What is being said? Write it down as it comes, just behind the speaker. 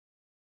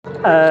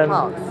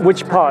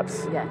Which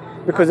parts? Yeah.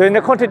 Because when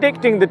they're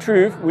contradicting the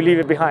truth, we leave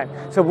it behind.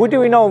 So what do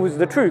we know is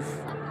the truth?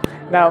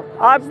 Now,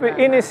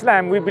 in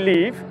Islam, we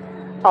believe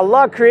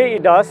Allah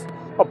created us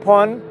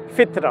upon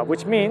fitrah,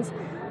 which means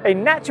a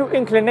natural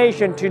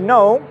inclination to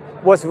know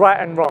what's right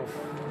and wrong.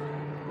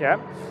 Yeah.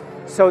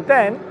 So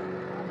then,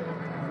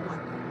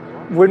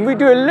 when we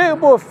do a little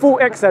bit of full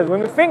exercise,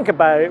 when we think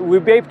about it, we'll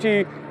be able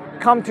to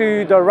come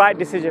to the right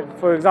decision.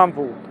 For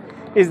example,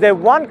 is there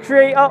one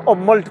creator or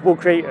multiple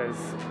creators?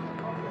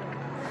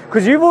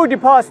 Because you've already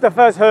passed the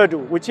first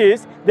hurdle, which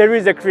is there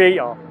is a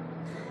creator.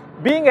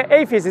 Being an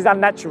atheist is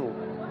unnatural.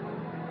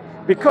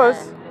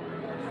 Because,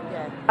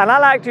 and I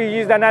like to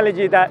use the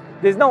analogy that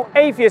there's no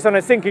atheist on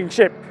a sinking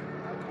ship.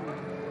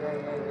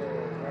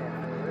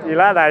 You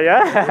like that,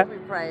 yeah?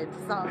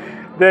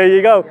 There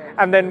you go.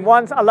 And then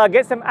once Allah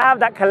gets them out of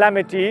that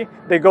calamity,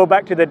 they go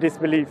back to the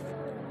disbelief.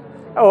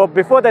 Or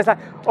before there's like,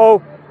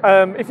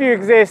 if you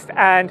exist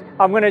and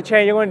I'm going to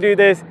change, I'm going to do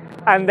this,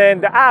 and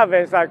then the out of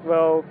it's like,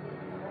 well,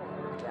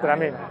 you know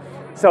what I mean?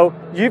 So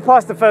you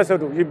passed the first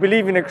hurdle, you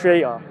believe in a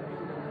creator.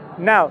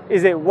 Now,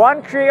 is it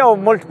one creator or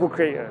multiple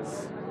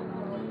creators?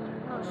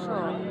 Not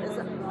sure.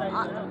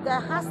 There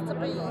has to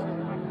be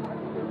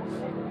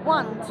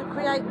one to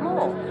create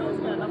more.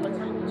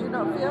 Do you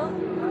not feel?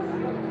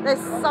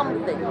 There's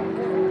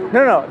something.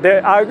 No,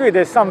 I agree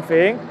there's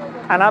something,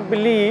 and I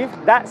believe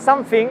that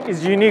something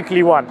is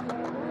uniquely one.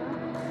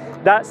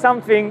 That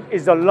something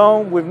is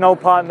alone with no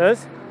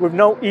partners, with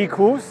no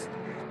equals.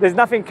 There's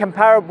nothing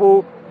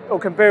comparable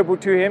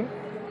to him.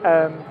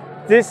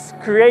 This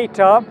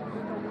creator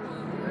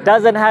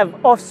doesn't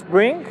have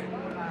offspring,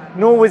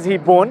 nor was he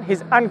born.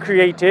 He's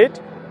uncreated.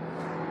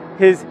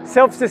 He's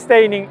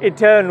self-sustaining,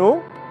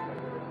 eternal.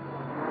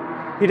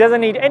 He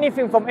doesn't need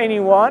anything from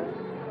anyone.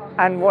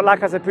 And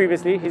like I said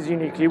previously, he's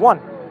uniquely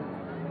one.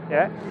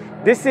 Yeah?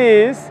 This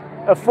is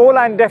a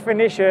 4-line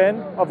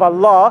definition of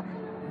Allah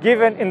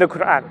given in the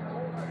Quran.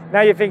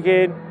 Now you're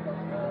thinking,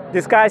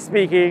 this guy's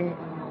speaking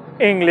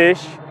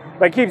English,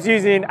 but keeps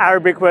using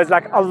Arabic words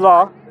like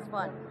Allah.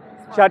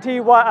 Shall I tell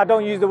you why I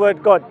don't use the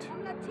word God?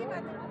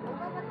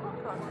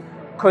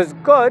 Because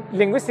God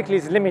linguistically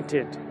is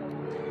limited.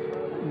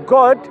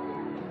 God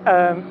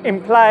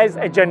implies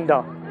a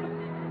gender.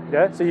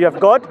 Yeah? So you have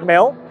God,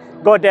 male,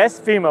 goddess,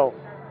 female.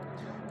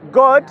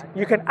 God,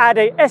 you can add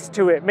a S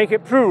to it, make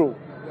it plural.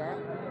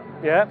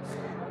 Yeah?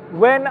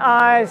 When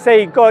I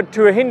say God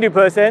to a Hindu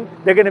person,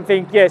 they're going to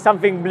think, yeah,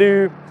 something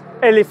blue,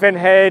 elephant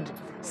head,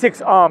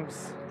 6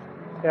 arms.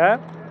 Yeah?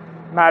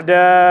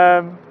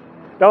 Madam,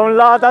 don't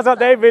laugh, that's what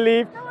they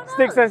believe.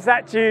 Sticks and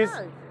statues,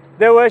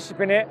 they're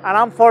worshipping it, and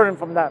I'm foreign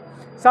from that.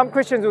 Some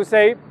Christians will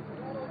say,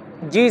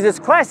 Jesus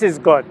Christ is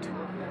God.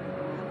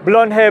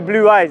 Blonde hair,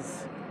 blue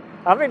eyes.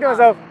 I'm thinking to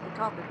myself, It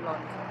can't be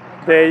blonde.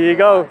 There you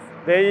go,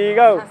 there you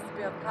go. It has to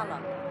be of colour.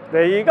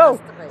 There you go.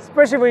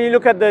 Especially when you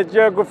look at the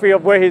geography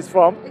of where he's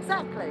from.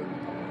 Exactly.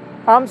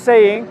 I'm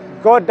saying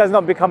God does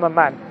not become a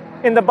man.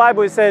 In the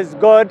Bible it says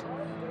God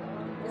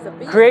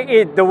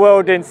created the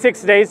world in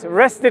 6 days,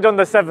 rested on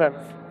the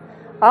 7th.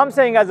 I'm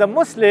saying as a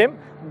Muslim,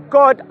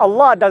 God,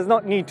 Allah does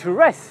not need to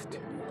rest.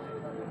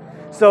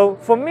 So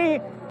for me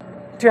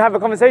to have a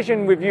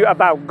conversation with you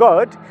about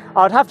God,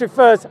 I'd have to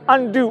first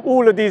undo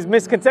all of these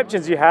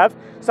misconceptions you have.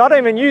 So I don't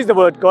even use the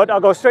word God, I'll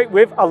go straight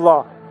with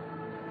Allah.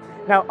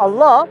 Now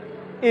Allah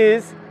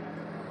is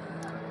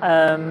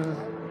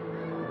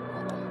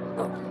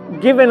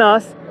giving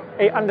us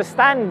a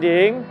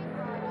understanding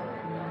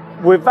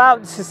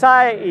without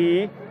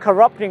society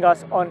corrupting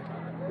us on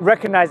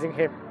recognizing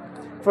Him.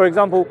 For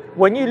example,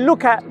 when you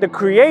look at the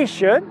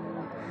creation,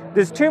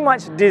 there's too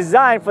much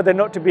design for there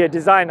not to be a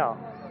designer.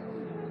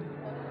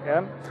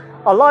 Yeah?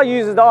 Allah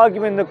uses the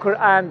argument in the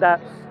Quran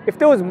that if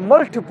there was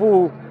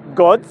multiple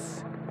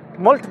gods,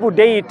 multiple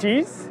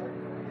deities,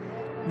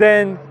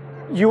 then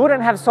you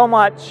wouldn't have so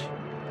much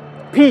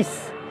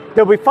peace.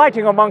 They'll be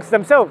fighting amongst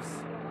themselves.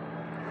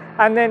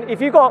 And then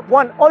if you got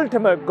one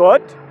ultimate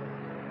God,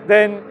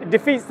 then it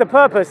defeats the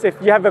purpose. If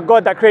you have a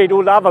God that created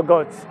all the other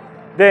gods,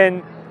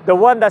 then the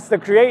one that's the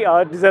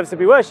creator deserves to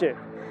be worshipped.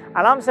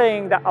 And I'm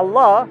saying that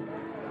Allah,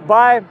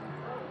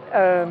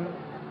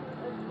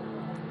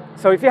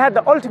 so if you had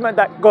the ultimate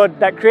God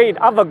that created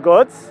other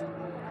gods,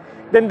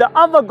 then the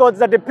other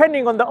gods are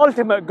depending on the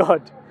ultimate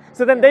God.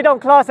 So then they don't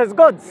class as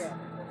gods. Does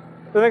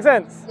that make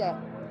sense? Yeah.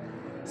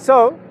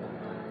 So,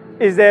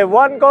 is there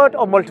one God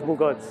or multiple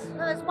gods?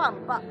 No, there's one,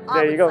 but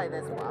I would say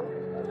there's one.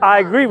 I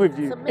agree with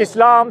you.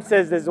 Islam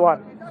says there's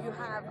one. You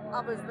have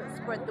others that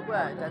spread the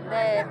word, and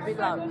they're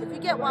below. If you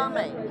get what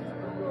I mean.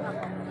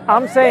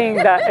 I'm saying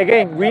that,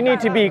 again, we need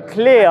to be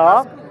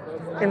clear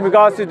in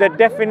regards to the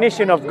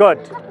definition of God.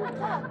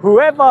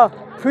 Whoever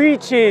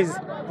preaches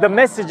the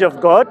message of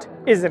God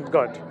isn't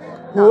God.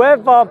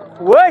 Whoever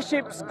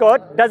worships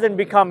God doesn't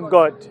become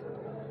God.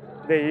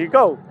 There you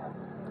go.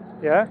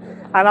 Yeah?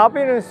 And I'll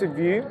be honest with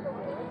you,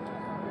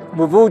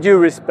 with all due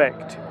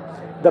respect,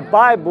 the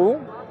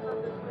Bible,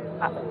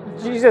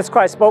 Jesus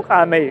Christ spoke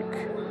Aramaic.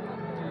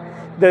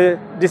 The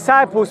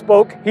disciples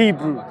spoke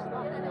Hebrew.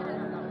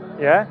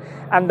 Yeah,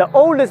 and the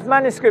oldest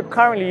manuscript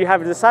currently you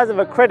have is the size of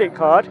a credit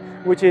card,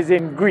 which is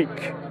in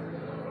Greek.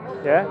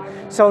 Yeah,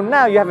 so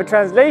now you have a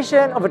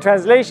translation of a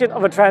translation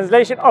of a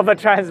translation of a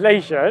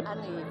translation.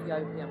 And the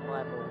Ethiopian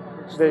Bible,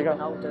 which is There you even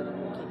go. older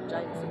than the King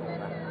James and all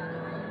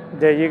that.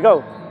 There you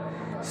go.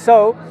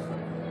 So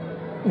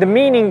the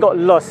meaning got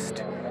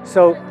lost.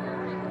 So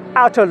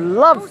out of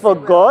love for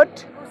God,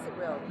 Of course it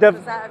will. the-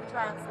 Because out of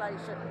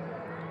translation,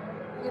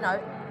 you know,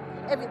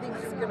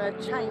 everything's going to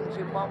change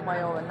in one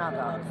way or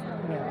another.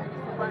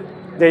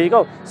 there you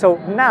go. So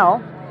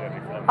now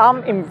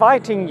I'm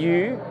inviting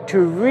you to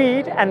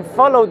read and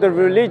follow the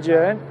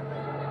religion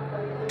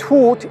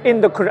taught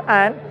in the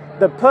Quran,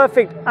 the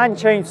perfect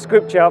unchanged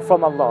scripture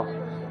from Allah.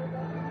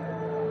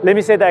 Let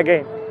me say that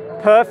again.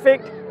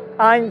 Perfect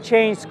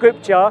unchanged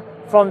scripture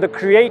from the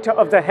creator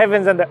of the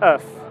heavens and the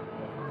earth.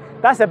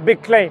 That's a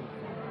big claim.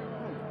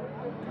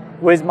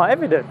 Where's my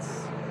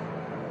evidence?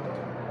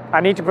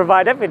 I need to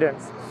provide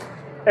evidence.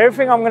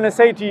 Everything I'm going to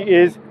say to you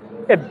is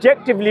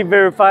objectively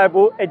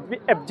verifiable,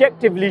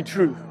 objectively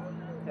true.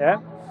 Yeah?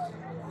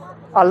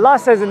 Allah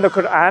says in the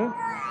Quran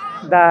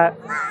that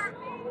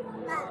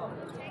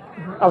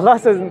Allah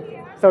says,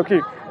 so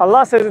cute.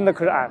 Allah says in the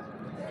Quran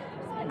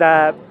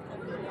that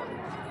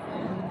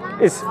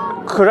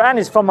Quran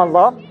is from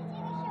Allah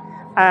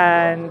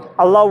and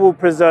Allah will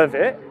preserve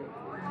it,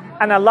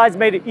 and Allah has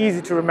made it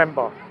easy to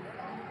remember.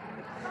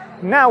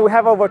 Now we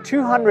have over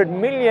 200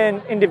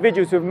 million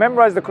individuals who have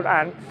memorized the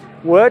Quran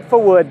word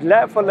for word,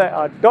 letter for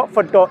letter, dot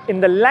for dot in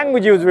the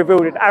language it was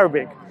revealed in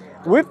Arabic.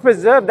 We've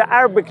preserved the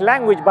Arabic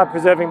language by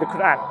preserving the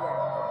Quran.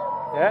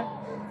 Yeah?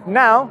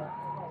 Now,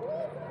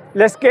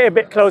 let's get a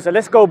bit closer.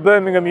 Let's go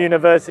Birmingham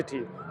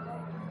University.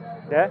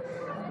 Yeah?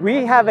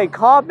 We have a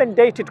carbon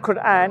dated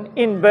Quran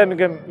in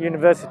Birmingham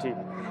University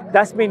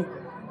that's been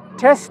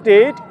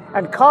tested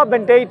and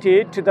carbon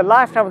dated to the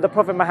lifetime of the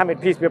Prophet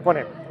Muhammad, peace be upon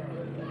him.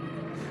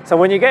 So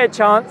when you get a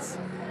chance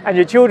and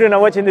your children are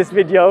watching this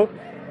video,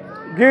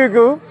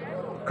 Google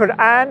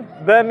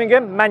Quran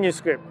Birmingham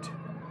manuscript.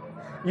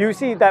 You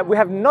see that we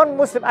have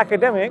non-Muslim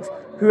academics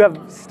who are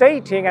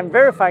stating and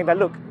verifying that,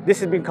 look, this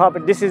has been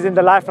carbon, this is in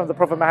the lifetime of the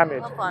Prophet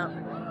Muhammad. I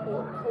find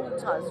all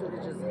types of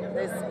religions,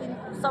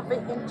 there's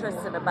something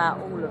interesting about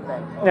all of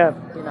them. Yeah.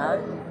 You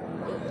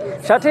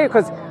know? Shall I tell you,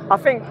 because I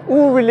think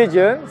all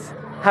religions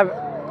have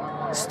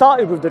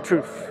started with the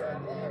truth.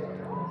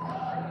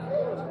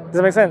 Does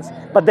that make sense?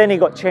 But then it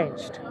got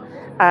changed.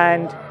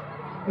 And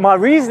my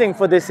reasoning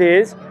for this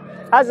is,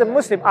 as a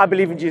Muslim, I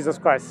believe in Jesus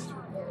Christ.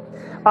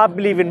 I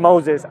believe in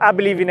Moses. I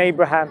believe in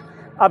Abraham.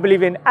 I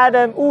believe in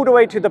Adam, all the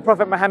way to the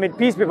Prophet Muhammad,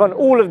 peace be upon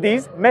all of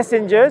these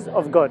messengers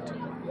of God.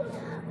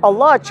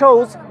 Allah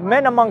chose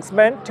men amongst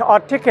men to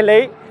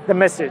articulate the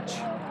message.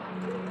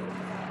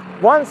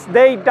 Once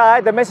they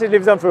die, the message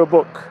lives on through a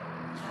book.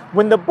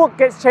 When the book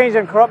gets changed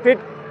and corrupted,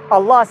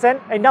 Allah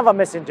sent another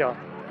messenger.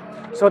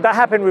 So that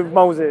happened with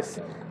Moses.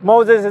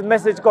 Moses'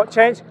 message got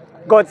changed,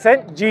 God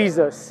sent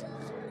Jesus.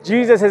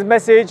 Jesus'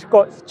 message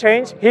got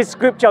changed, his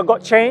scripture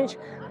got changed,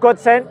 God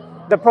sent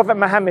the Prophet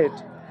Muhammad.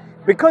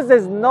 Because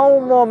there's no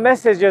more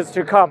messages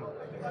to come,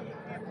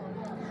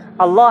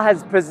 Allah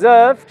has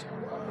preserved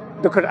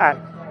the Quran.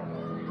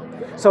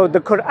 So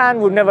the Quran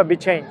will never be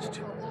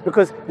changed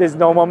because there's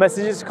no more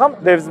messages to come,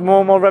 there's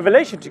more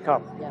revelation to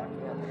come.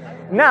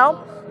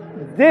 Now,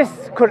 this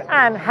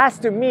Quran has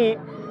to meet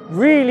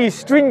really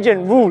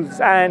stringent rules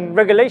and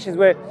regulations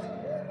where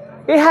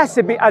it has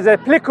to be as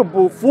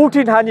applicable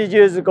 1400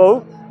 years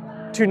ago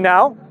to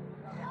now,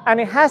 and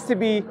it has to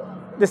be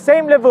the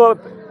same level of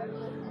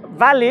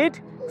valid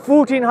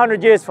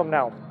 1400 years from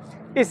now.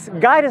 It's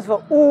guidance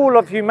for all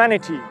of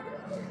humanity.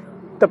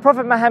 The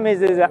Prophet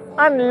Muhammad is an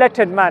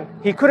unlettered man.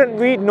 He couldn't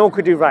read nor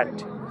could he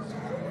write.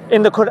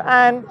 In the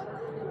Quran,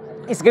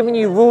 it's giving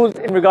you rules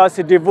in regards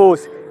to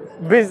divorce,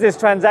 business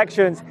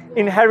transactions,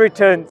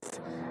 inheritance,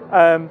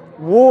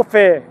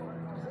 warfare.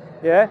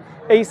 Yeah?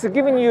 It's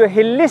giving you a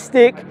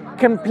holistic,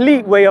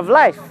 complete way of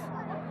life.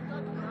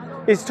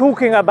 It's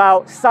talking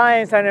about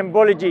science and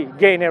embryology,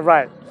 getting it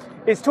right.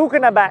 It's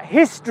talking about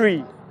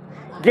history,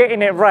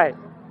 getting it right.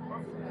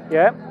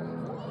 Yeah?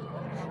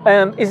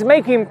 It's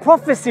making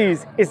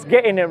prophecies, it's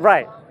getting it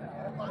right.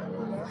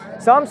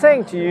 So I'm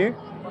saying to you,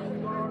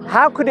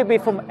 how could it be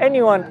from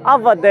anyone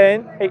other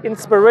than an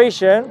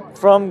inspiration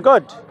from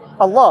God,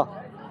 Allah?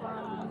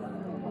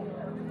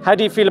 How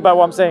do you feel about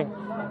what I'm saying?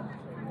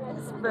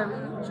 It's very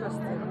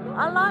interesting.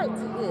 I like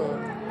to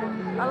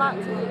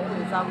hear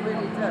things, I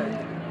really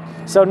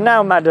do. So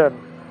now, madam,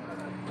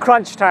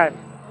 crunch time.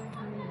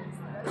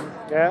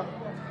 Yeah?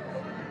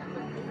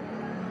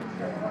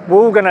 We're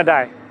all gonna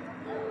die.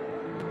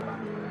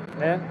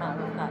 Yeah?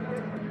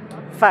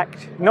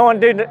 Fact. No one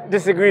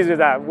disagrees with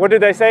that. What do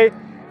they say?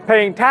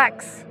 Paying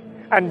tax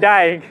and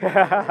dying. Two things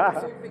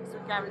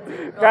are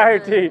guaranteed.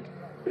 Guaranteed.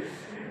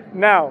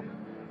 Now,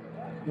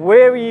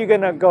 where are you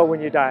gonna go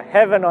when you die?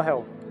 Heaven or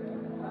hell?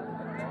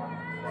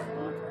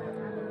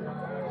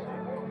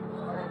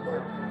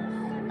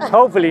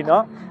 Hopefully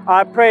not.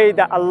 I pray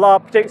that Allah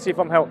protects you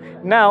from hell.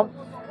 Now,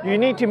 you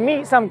need to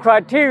meet some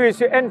criteria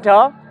to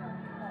enter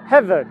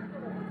heaven.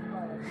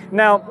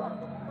 Now,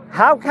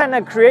 how can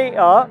a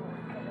creator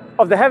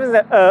of the heavens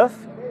and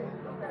earth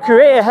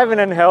create a heaven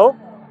and hell,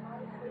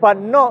 but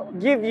not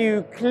give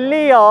you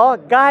clear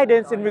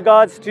guidance in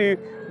regards to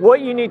what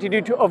you need to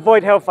do to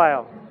avoid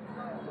hellfire?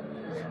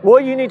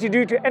 What you need to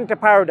do to enter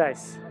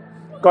paradise?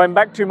 Going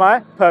back to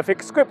my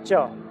perfect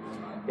scripture,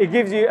 it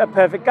gives you a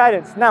perfect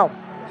guidance. Now,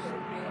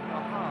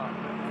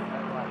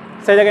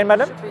 say that again,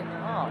 madam.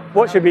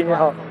 What should be in your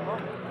heart?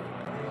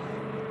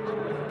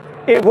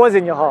 It was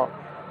in your heart.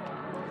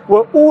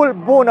 We're all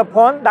born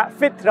upon that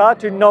fitrah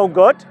to know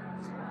God,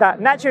 that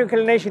natural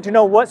inclination to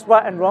know what's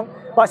right and wrong,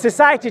 but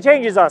society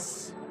changes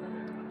us.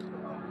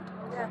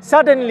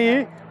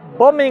 Suddenly,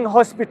 bombing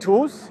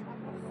hospitals,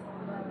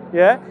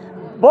 yeah,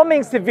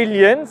 bombing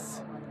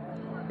civilians,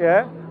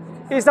 yeah,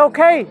 it's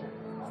okay.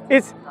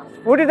 It's,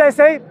 what did I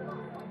say?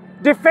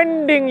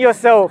 Defending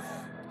yourself.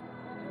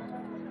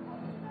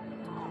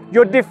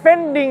 You're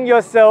defending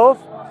yourself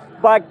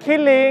by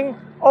killing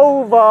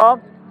over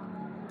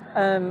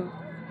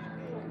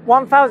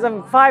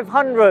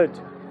 1,500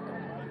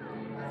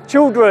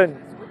 children.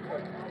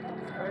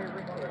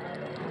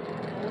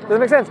 Does that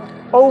make sense?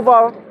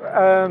 Over,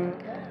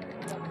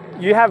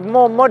 you have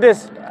more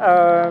modest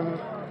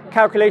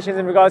calculations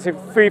in regards to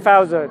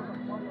 3,000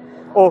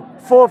 or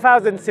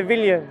 4,000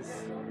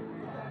 civilians.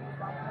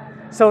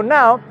 So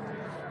now,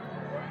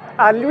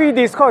 I read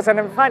these quotes and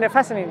I find it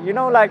fascinating. You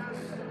know, like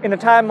in the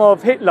time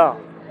of Hitler,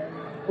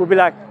 we'll be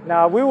like,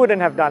 nah, we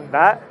wouldn't have done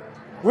that.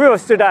 We would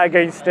have stood out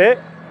against it.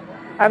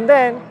 And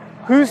then,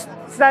 who's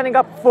standing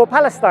up for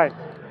Palestine?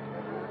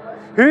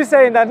 Who's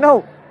saying that,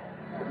 no,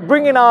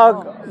 bringing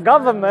our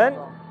government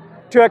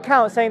to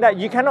account, saying that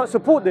you cannot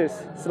support this?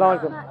 Assalamu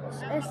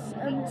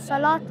alaikum. It's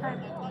salat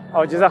time.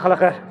 Oh, jazakallah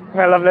khair.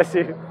 May Allah bless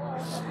you.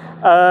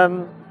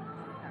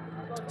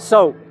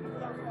 So,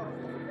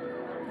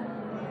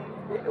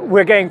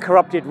 we're getting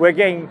corrupted. We're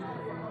getting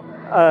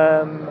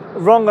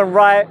wrong and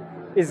right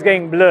is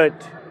getting blurred.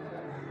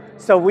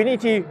 So we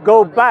need to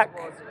go back.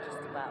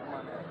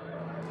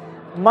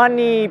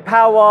 Money,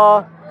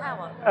 power,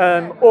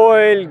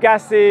 oil,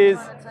 gases.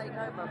 Take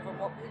over from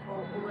what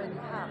people already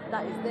have.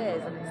 That is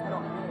theirs and it's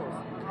not yours.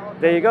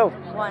 There you go.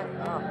 Why?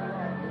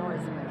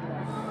 Annoys me.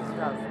 It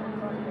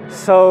does.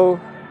 So,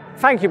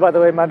 thank you, by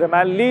the way, madam.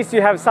 At least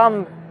you have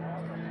some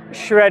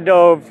shred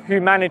of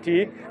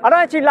humanity. I don't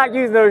actually like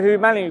using the word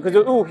humanity because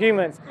we're all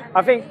humans.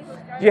 I think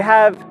you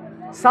have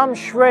some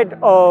shred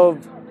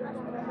of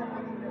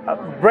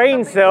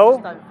brain cell.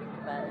 Just don't think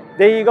about it.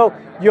 There you go.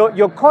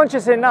 You're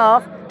conscious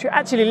enough to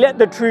actually let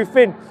the truth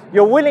in.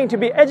 You're willing to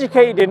be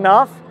educated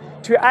enough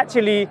to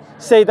actually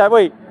say that,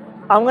 wait,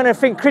 I'm going to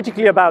think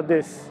critically about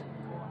this.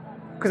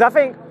 Because I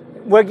think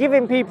we're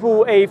giving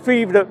people a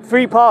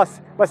free pass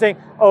by saying,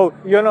 oh,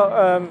 you're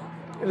not,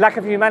 lack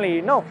of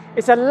humanity. No,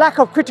 it's a lack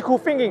of critical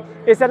thinking.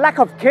 It's a lack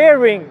of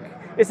caring.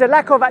 It's a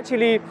lack of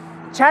actually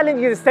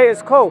challenging the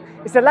status quo.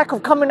 It's a lack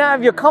of coming out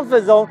of your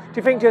comfort zone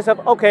to think to yourself,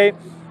 okay,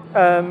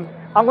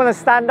 I'm going to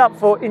stand up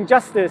for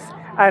injustice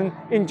and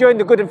enjoying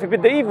the good and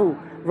forbid the evil,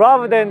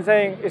 rather than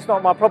saying it's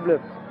not my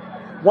problem.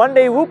 One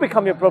day it will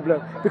become your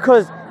problem,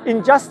 because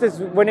injustice,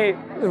 when it's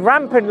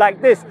rampant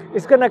like this,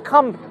 it's going to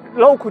come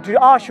local to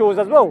our shores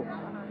as well. Do you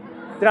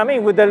know what I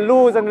mean? With the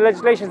laws and the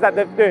legislations that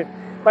they're doing.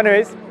 But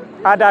anyways,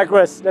 I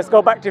digress. Let's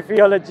go back to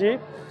theology.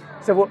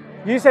 So what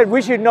you said,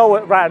 we should know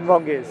what right and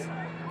wrong is.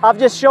 I've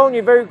just shown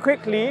you very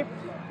quickly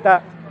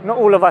that not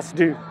all of us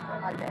do.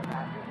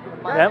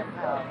 Yeah?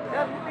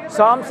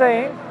 So I'm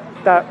saying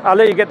that, I'll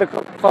let you get the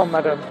phone,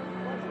 madam.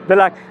 They're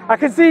like, I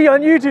can see you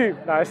on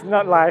YouTube. No, it's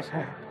not live.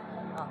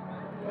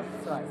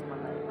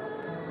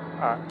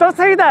 Don't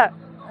say that.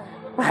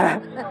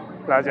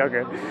 No,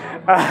 joking.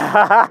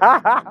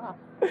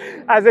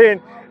 As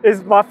in,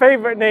 it's my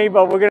favorite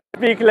neighbor. We're going to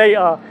speak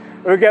later.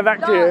 We'll get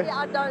back to you. Yeah,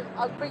 I don't.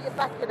 I'll bring it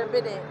back in a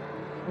minute.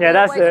 Yeah,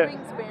 that's He it. always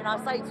rings me and I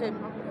say to him,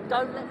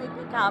 don't let me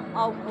pick up,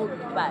 I'll call you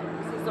back.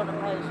 This is on a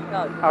pay as you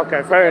go.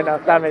 Okay, fair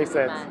enough. That makes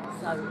sense.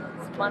 So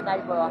it's my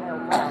neighbour I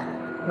help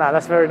out. No,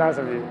 that's very nice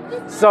of you.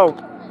 So,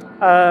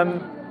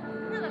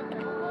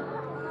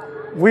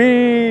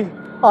 we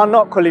are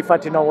not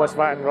qualified to know what's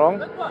right and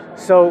wrong.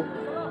 So,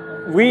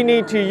 we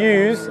need to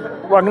use,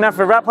 we're going to have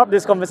to wrap up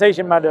this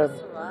conversation, madam,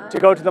 to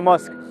go to the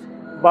mosque.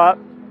 But,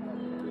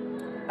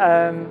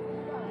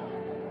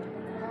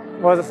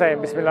 what was I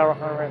saying? Bismillah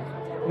ar-Rahman ar-Rahim.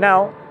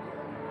 Now,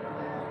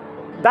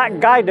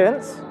 that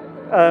guidance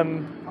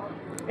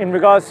in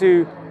regards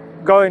to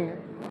going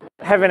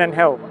heaven and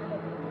hell,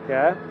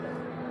 yeah,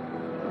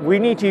 we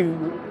need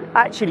to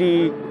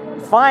actually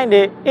find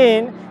it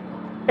in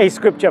a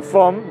scripture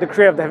from the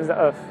creator of the heavens and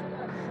earth.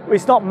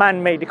 It's not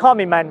man-made. It can't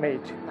be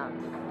man-made.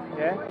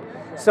 Yeah.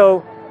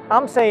 So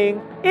I'm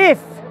saying,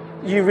 if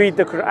you read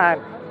the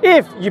Quran,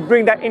 if you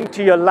bring that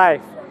into your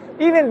life,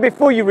 even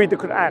before you read the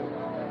Quran,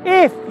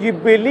 if you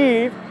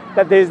believe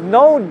that there is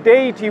no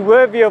deity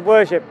worthy of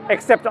worship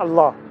except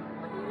Allah,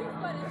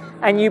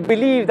 and you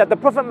believe that the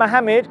Prophet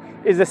Muhammad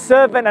is a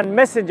servant and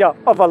messenger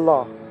of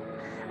Allah,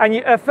 and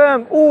you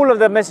affirm all of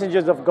the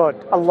messengers of God,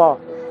 Allah,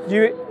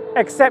 you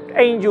accept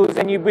angels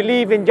and you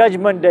believe in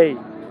Judgment Day,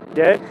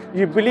 Yeah,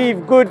 you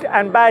believe good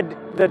and bad,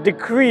 the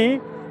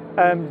decree,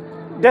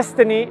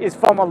 destiny is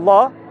from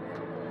Allah.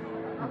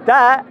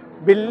 That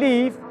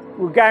belief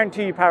will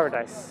guarantee you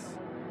paradise.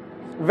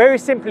 Very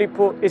simply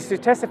put, is to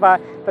testify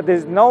that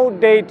there's no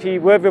deity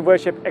worthy of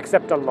worship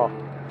except Allah.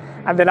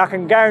 And then I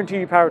can guarantee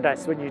you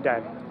paradise when you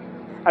die.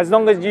 As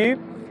long as you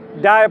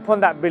die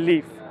upon that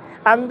belief.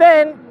 And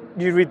then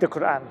you read the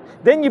Quran.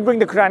 Then you bring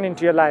the Quran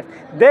into your life.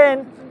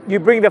 Then you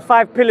bring the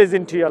 5 pillars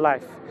into your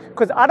life.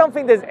 Because I don't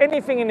think there's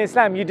anything in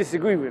Islam you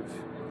disagree with.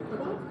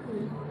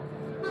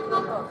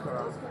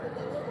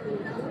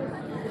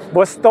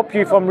 What stopped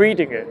you from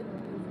reading it?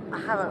 I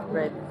haven't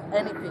read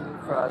anything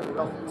for a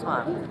long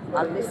time.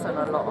 I listen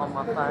a lot on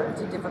my phone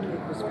to different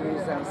people's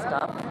views and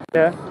stuff.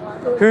 Yeah.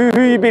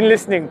 Who you been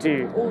listening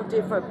to? All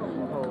different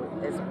people.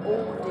 It's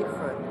all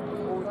different.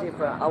 All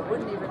different. I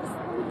wouldn't even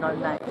know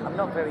names. I'm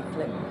not very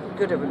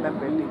good at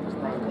remembering people's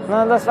names.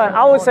 No, that's fine.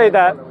 I would say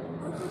that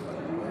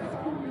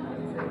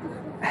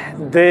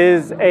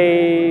there's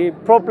a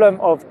problem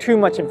of too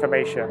much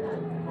information.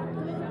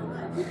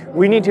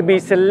 We need to be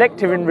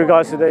selective in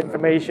regards to the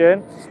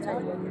information,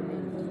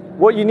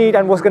 what you need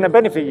and what's going to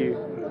benefit you.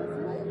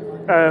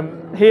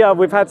 Here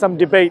we've had some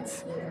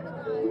debates.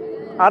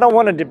 I don't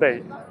want to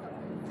debate.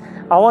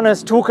 I want us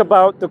to talk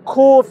about the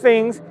core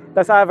things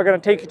that's either going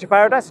to take you to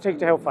paradise or take you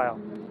to hellfire.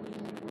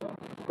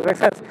 Does that make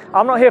sense?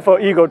 I'm not here for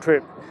an ego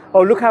trip.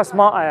 Oh, look how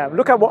smart I am.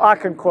 Look at what I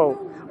can quote.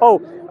 Oh,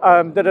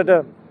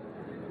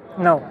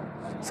 No.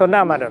 So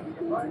now, madam,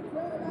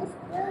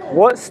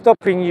 what's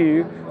stopping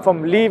you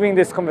from leaving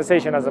this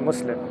conversation as a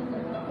Muslim?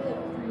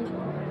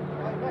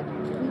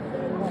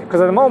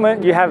 Because at the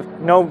moment you have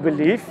no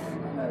belief,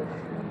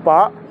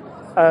 but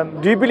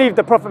do you believe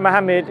the Prophet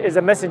Muhammad is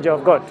a messenger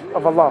of God,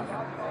 of Allah?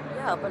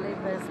 Yeah, I believe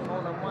there's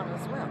more than one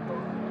as well.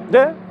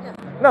 Yeah?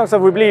 Yeah. No, so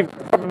we believe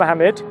Prophet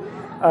Muhammad.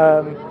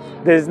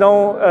 There's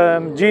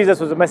no Jesus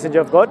was a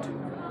messenger of God.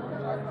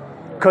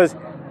 Because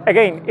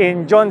again,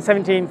 in John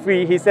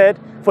 17:3, he said,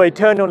 for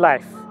eternal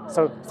life.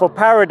 So for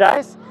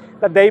paradise,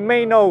 that they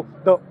may know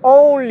the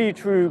only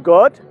true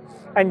God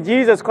and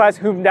Jesus Christ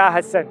whom thou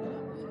hast sent.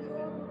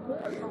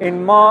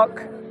 In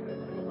Mark,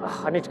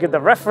 I need to get the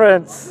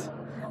reference.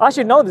 I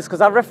should know this because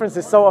I reference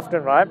this so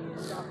often, right?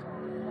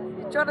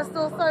 You're trying to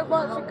steal so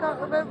much you can't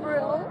remember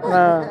it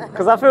all.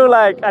 Because I feel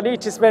like I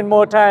need to spend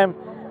more time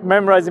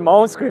memorizing my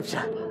own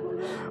scripture.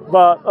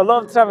 But a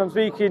lot of the time I'm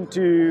speaking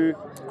to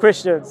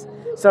Christians.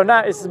 So now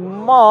it's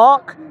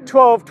Mark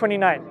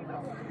 12:29,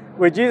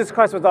 where Jesus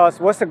Christ was asked,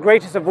 what's the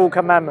greatest of all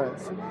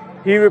commandments?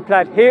 He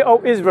replied, hear,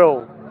 O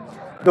Israel,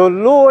 the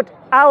Lord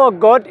our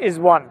God is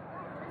one.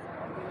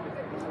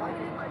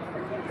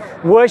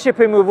 Worship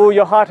him with all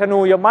your heart and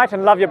all your might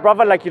and love your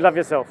brother like you love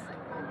yourself.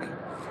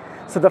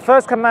 So the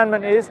first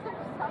commandment is,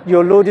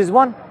 your Lord is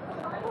one.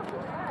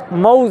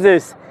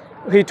 Moses,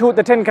 he taught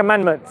the 10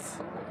 commandments.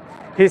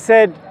 He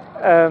said,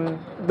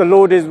 the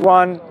Lord is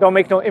one, don't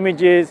make no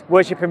images,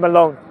 worship him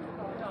alone.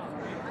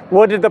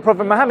 What did the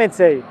Prophet Muhammad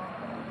say?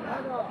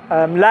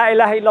 La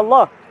ilaha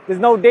illallah. There's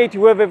no deity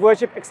worthy of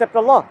worship except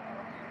Allah.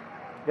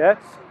 Yeah.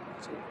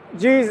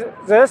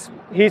 Jesus,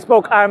 he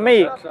spoke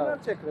Aramaic.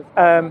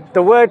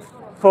 The word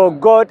for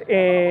God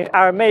in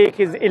Aramaic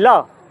is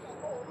ilah.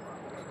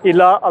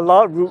 Ilah,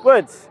 Allah, root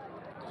words.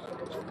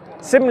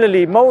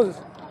 Similarly, Moses.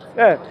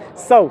 Yeah.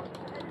 So,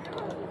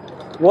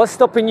 what's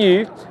stopping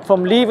you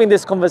from leaving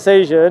this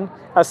conversation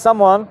as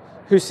someone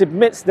who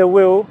submits their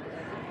will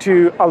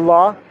to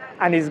Allah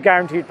and is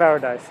guaranteed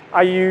paradise?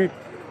 Are you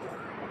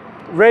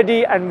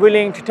ready and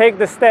willing to take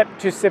the step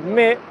to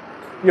submit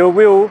your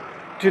will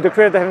to the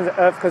creator of the heavens and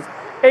earth? Because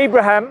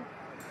Abraham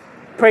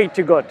prayed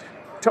to God,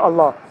 to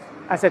Allah,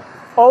 and said,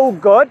 oh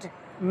God,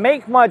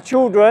 make my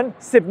children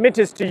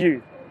submitters to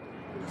you.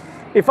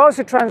 If I was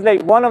to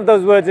translate one of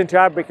those words into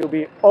Arabic, it would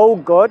be, oh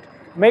God,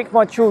 make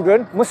my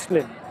children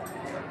Muslim.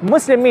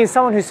 Muslim means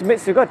someone who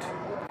submits to God.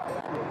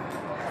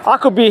 I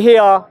could be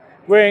here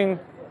wearing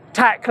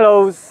tight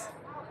clothes,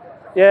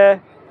 yeah,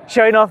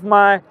 showing off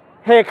my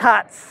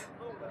haircuts,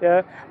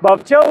 yeah, but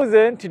I've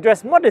chosen to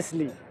dress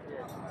modestly,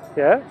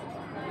 yeah.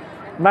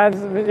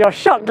 Man, you're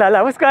shocked,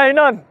 like, what's going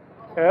on?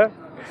 Yeah.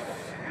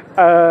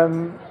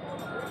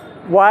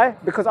 Why?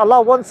 Because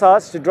Allah wants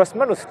us to dress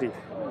modestly.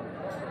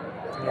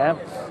 Yeah.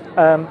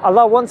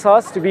 Allah wants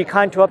us to be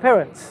kind to our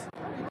parents.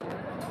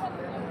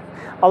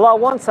 Allah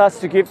wants us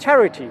to give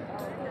charity.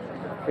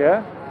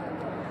 Yeah.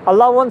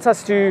 Allah wants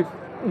us to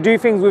do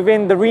things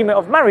within the remit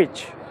of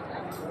marriage.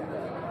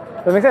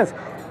 Does that make sense?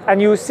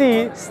 And you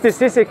see,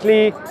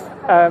 statistically,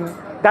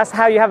 that's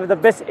how you have the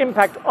best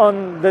impact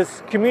on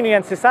this community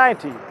and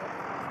society.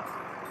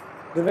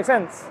 Does it make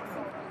sense?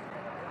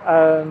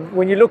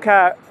 When you look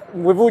at,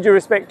 with all due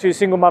respect to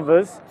single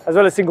mothers, as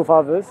well as single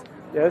fathers,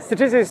 yeah,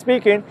 statistically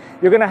speaking,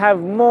 you're going to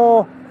have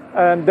more,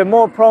 they're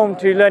more prone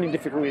to learning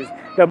difficulties.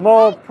 They're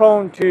more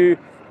prone to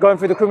going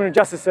through the criminal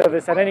justice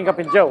service and ending up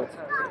in jail.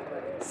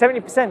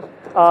 70%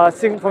 are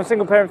from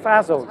single parent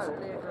households.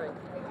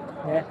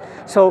 Yeah.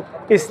 So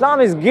Islam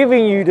is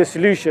giving you the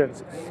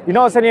solutions. You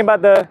know what I was saying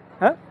about the,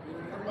 huh?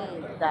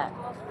 Need that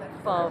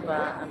father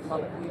and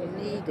mother,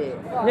 you need it.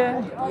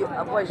 Yeah.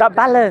 Otherwise That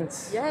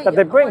balance yeah, that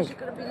they bring. Otherwise you're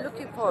going to be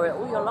looking for it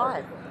all your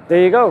life.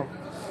 There you go.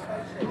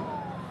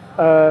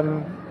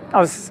 I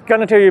was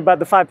going to tell you about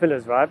the 5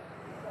 pillars, right?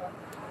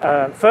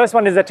 First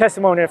one is the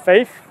testimony of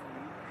faith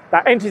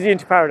that enters you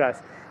into paradise.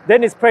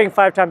 Then it's praying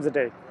 5 times a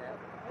day.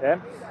 Yeah.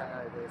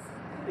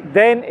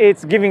 Then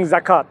it's giving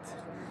zakat.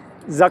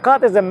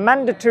 Zakat is a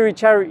mandatory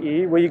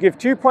charity where you give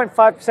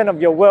 2.5%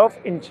 of your wealth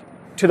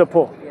to the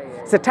poor.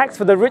 It's a tax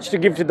for the rich to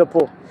give to the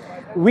poor.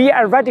 We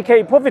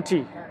eradicate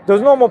poverty.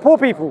 There's no more poor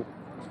people.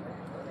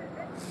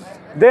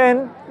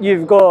 Then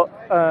you've got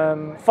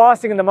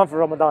fasting in the month of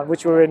Ramadan,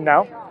 which we're in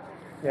now.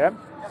 Yeah.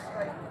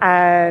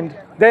 And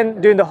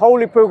then doing the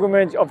holy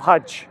pilgrimage of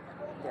Hajj.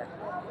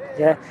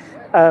 Yeah.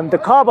 The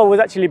Kaaba was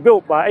actually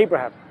built by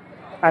Abraham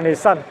and his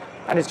son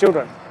and his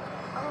children.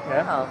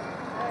 Yeah.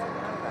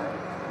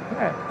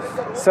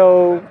 Yeah.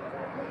 So,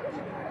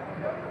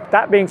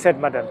 that being said,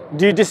 madam,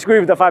 do you disagree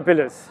with the 5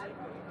 pillars?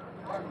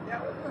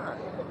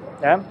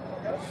 Yeah.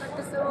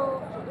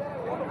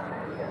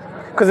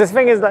 Because the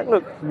thing is that,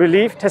 look,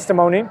 belief,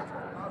 testimony,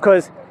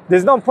 because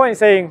there's no point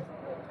saying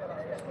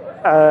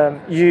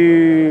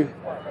you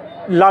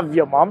love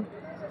your mom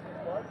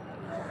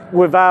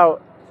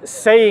without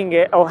saying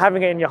it or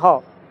having it in your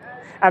heart.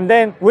 And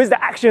then with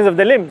the actions of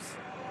the limbs,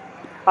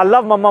 I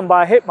love my mom, but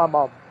I hate my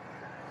mom.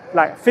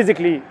 Like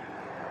physically,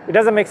 it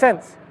doesn't make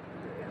sense.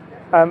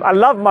 I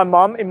love my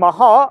mom in my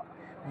heart,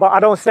 but I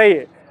don't say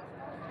it.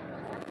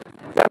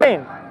 You know what I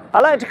mean? I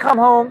like to come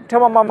home, tell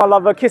my mom I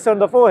love her, kiss her on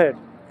the forehead.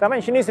 I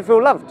mean, she needs to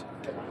feel loved.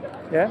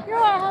 Yeah.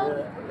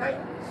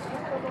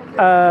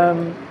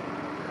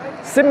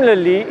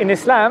 Similarly, in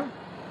Islam,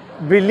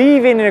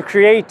 believing in a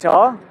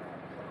creator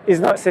is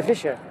not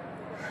sufficient.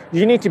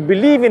 You need to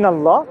believe in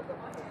Allah,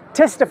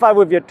 testify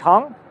with your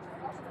tongue,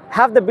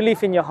 have the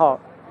belief in your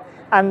heart,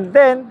 and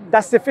then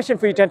that's sufficient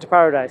for you to enter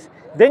paradise.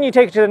 Then you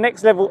take it to the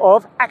next level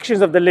of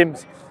actions of the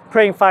limbs,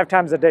 praying 5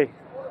 times a day.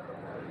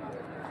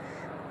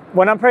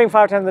 When I'm praying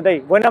 5 times a day,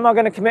 when am I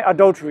going to commit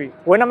adultery?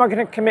 When am I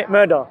going to commit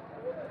murder?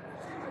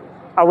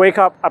 I wake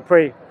up, I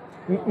pray.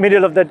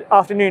 Middle of the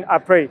afternoon, I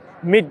pray.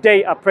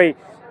 Midday, I pray.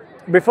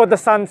 Before the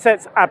sun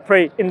sets, I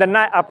pray. In the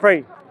night, I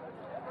pray.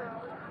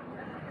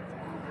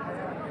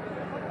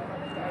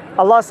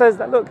 Allah says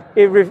that, look,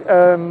 it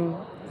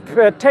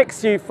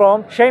protects you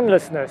from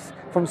shamelessness,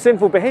 from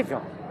sinful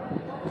behavior.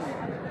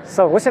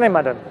 So, what's your name,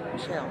 madam?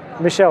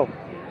 Michelle.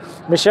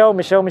 Michelle.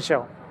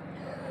 $1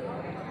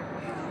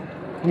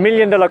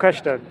 million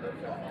question.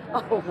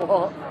 Oh,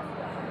 what?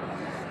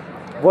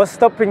 What's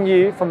stopping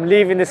you from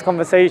leaving this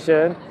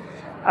conversation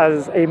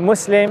as a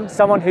Muslim,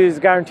 someone who's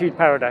guaranteed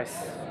paradise?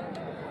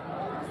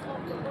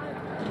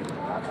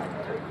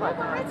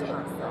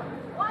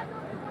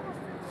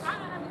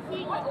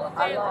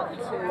 I like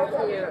to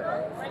hear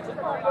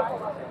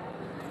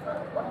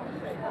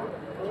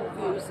all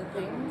views of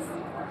things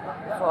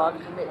before I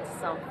commit to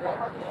something.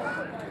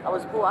 I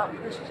was brought up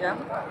Christian,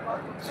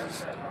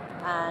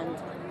 and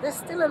there's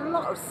still a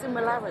lot of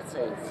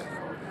similarities.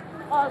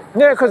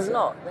 Yeah, because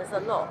there's a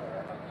lot.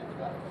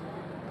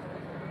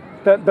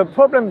 The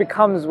problem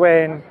becomes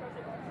with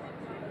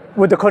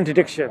the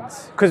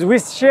contradictions, because we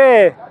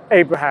share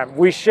Abraham,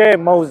 we share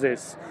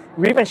Moses,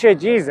 we even share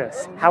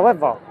Jesus.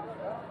 However,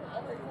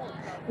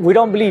 we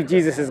don't believe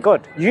Jesus is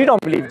God. You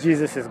don't believe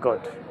Jesus is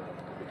God.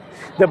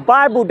 The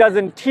Bible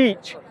doesn't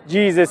teach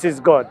Jesus is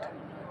God.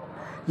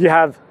 You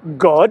have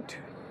God,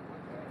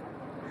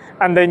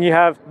 and then you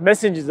have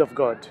messengers of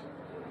God.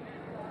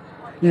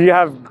 You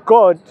have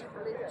God.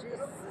 Jesus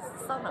is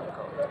the Son of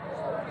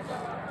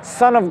God.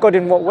 Son of God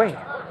in what way?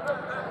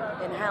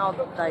 In how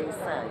they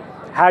say.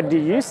 How do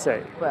you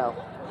say? Well,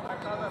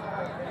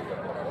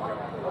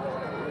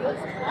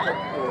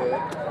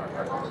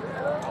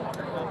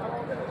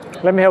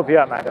 let me help you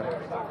out, madam.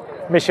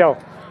 Michelle.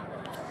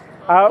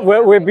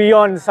 We're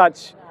beyond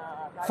such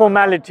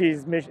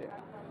formalities,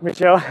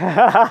 Michelle.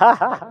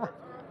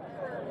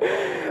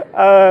 All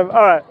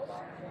right.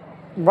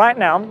 Right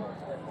now,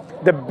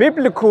 the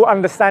biblical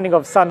understanding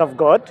of Son of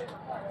God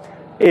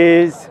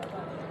is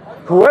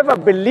whoever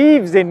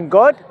believes in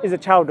God is a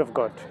child of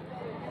God.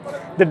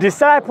 The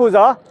disciples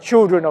are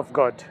children of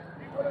God.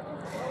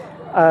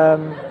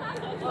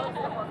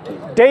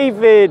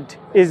 David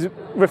is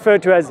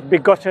referred to as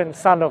begotten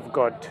Son of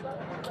God.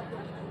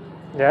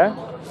 Yeah?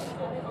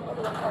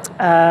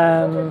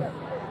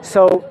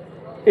 So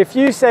if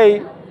you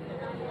say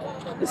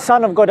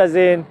Son of God as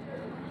in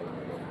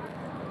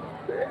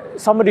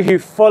somebody who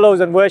follows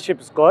and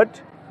worships God,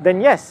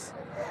 then yes.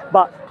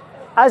 But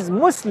as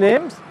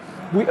Muslims,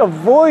 we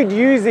avoid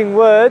using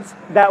words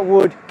that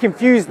would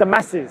confuse the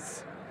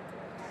masses.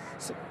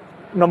 So,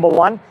 number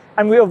one.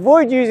 And we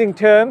avoid using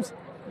terms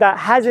that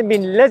hasn't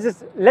been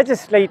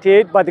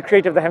legislated by the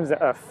creator of the heavens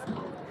and earth.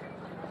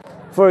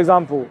 For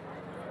example,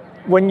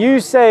 when you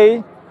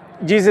say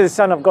Jesus is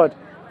Son of God,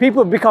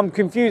 people become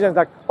confused and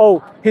like,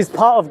 oh, he's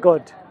part of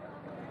God.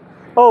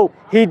 Oh,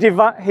 he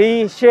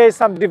shares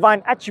some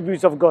divine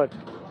attributes of God.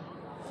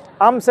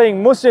 I'm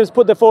saying Muslims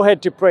put their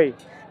forehead to pray.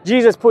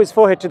 Jesus put his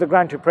forehead to the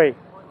ground to pray.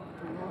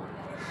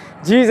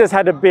 Jesus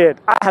had a beard.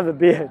 I have a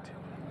beard.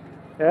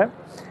 Yeah.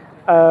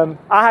 I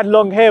had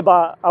long hair,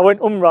 but I went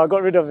Umrah,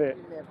 got rid of it.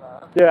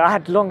 Never. Yeah, I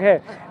had long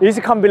hair. It used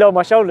to come below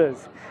my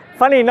shoulders.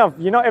 Funny enough,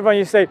 you know, everyone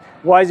used to say,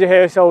 why is your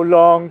hair so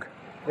long?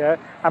 Yeah.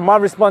 And my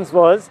response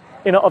was,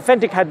 in an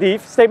authentic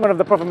hadith, statement of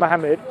the Prophet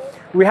Muhammad,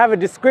 we have a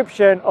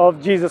description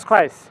of Jesus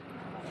Christ.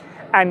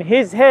 And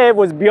his hair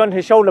was beyond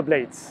his shoulder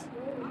blades.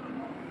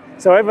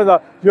 So everyone's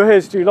like, your hair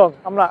is too long.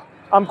 I'm like,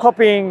 I'm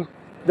copying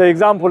the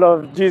example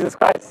of Jesus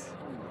Christ.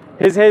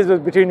 His hair was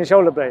between his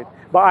shoulder blade.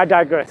 But I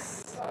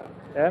digress.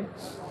 Yeah.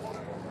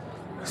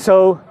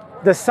 So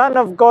the Son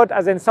of God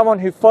as in someone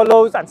who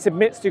follows and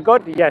submits to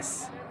God,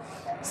 yes.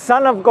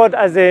 Son of God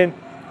as in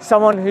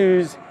someone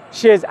who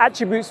shares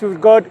attributes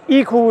with God,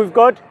 equal with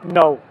God,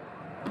 no.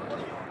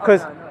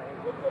 Because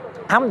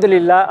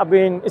alhamdulillah,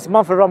 it's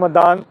month of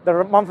Ramadan,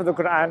 the month of the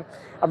Quran.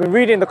 I've been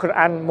reading the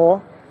Quran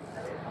more.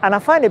 And I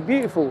find it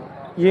beautiful.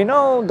 You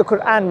know, the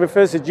Quran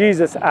refers to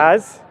Jesus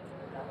as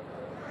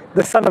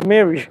the son of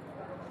Mary.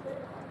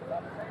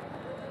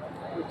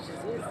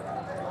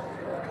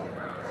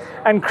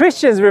 And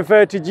Christians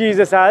refer to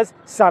Jesus as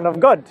Son of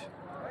God.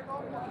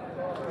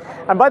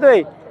 And by the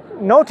way,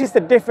 notice the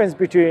difference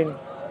between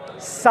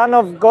Son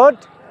of God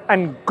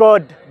and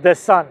God the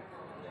Son.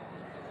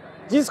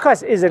 Jesus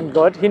Christ isn't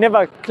God. He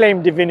never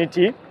claimed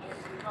divinity.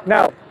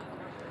 Now,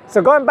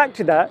 so going back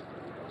to that,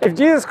 if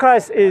Jesus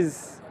Christ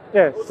is,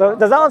 yeah, so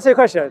does that answer your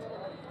question?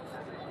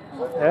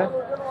 Yeah.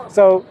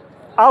 So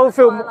I would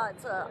feel, I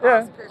like to yeah.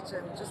 ask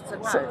questions just to know,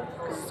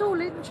 because it's all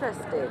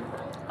interesting.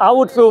 I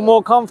would feel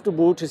more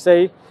comfortable to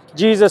say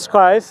Jesus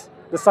Christ,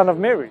 the Son of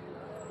Mary.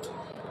 You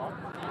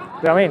know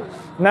what I mean?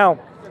 Now,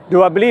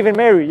 do I believe in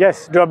Mary?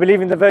 Yes. Do I believe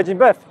in the virgin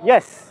birth?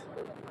 Yes.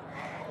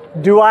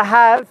 Do I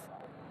have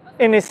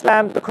in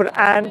Islam the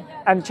Quran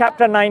and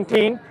chapter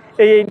 19,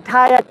 an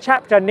entire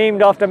chapter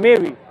named after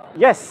Mary?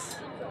 Yes.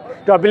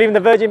 Do I believe in the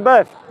virgin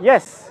birth?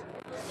 Yes.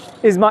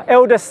 Is my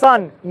eldest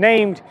son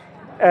named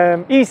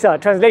Isa,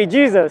 translate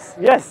Jesus?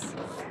 Yes.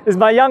 Is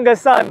my younger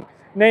son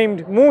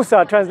named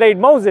Musa, translate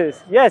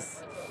Moses?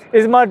 Yes.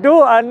 Is my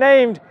daughter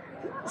named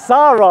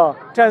Sarah,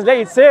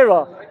 translated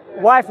Sarah,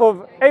 wife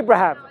of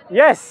Abraham?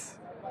 Yes.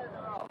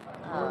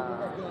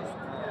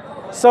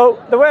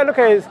 So the way I look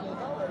at it is,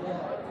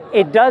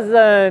 it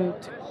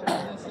doesn't,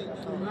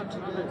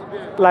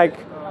 like,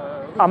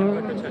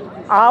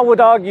 I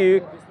would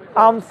argue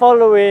I'm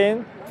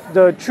following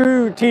the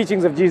true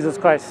teachings of Jesus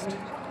Christ.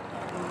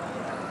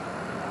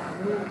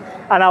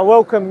 And I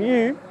welcome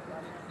you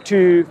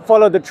to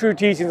follow the true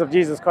teachings of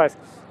Jesus Christ.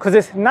 Because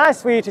it's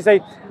nice for you to say,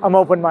 I'm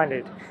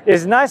open-minded.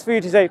 It's nice for you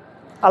to say,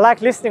 I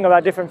like listening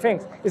about different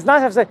things. It's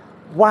nice to say,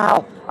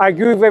 wow, I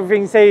agree with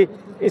everything you say,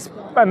 it's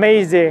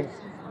amazing.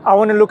 I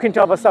want to look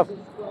into other stuff.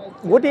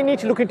 What do you need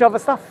to look into other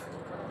stuff?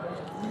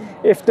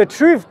 If the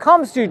truth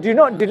comes to you, do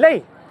not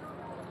delay.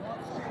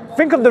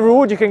 Think of the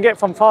reward you can get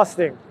from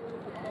fasting.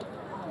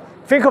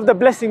 Think of the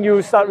blessing you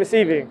will start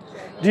receiving.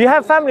 Do you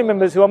have family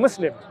members who are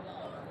Muslim?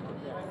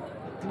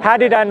 How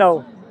did I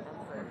know?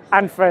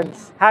 And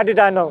friends, how did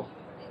I know?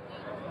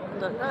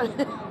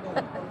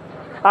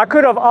 I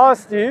could have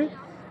asked you,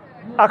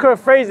 I could have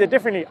phrased it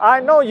differently.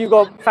 I know you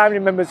got family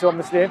members who are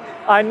Muslim.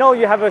 I know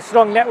you have a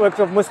strong network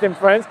of Muslim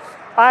friends.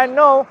 I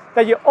know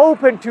that you're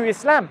open to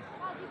Islam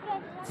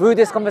through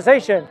this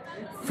conversation,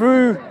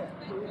 through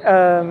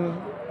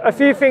a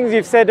few things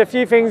you've said, a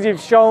few things you've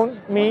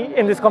shown me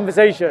in this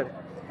conversation.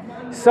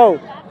 So,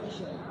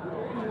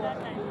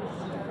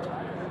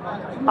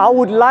 I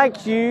would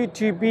like you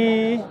to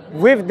be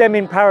with them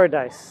in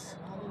paradise.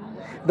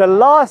 The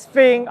last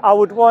thing I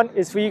would want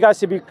is for you guys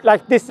to be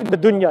like this in the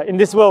dunya, in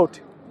this world.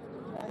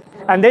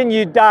 And then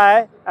you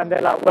die and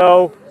they're like,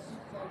 well,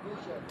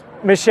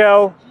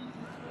 Michelle,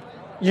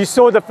 you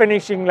saw the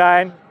finishing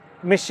line.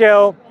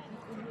 Michelle,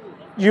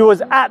 you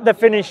was at the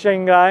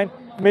finishing line.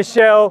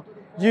 Michelle,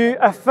 you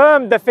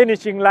affirmed the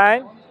finishing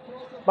line.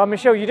 But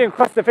Michelle, you didn't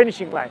cross the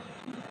finishing line.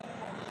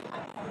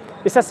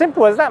 It's as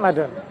simple as that,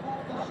 madam.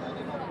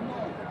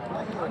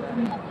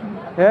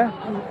 Yeah?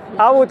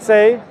 I would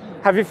say,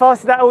 have you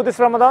fasted that all this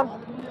Ramadan?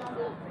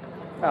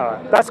 All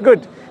right, that's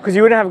good, because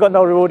you wouldn't have got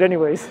no reward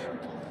anyways.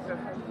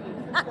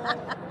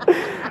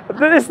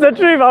 It's the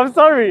truth, I'm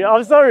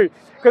sorry.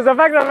 Because the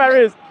fact of the matter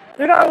is,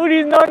 you know, all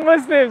these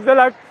non-Muslims, they're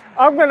like,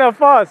 I'm gonna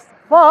fast.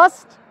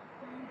 Fast?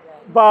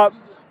 But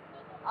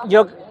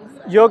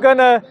you're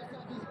gonna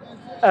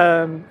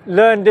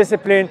learn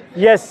discipline.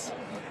 Yes,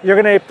 you're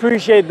gonna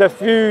appreciate the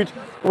food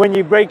when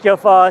you break your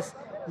fast.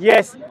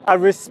 Yes, I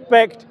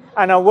respect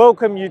and I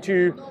welcome you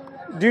to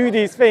do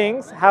these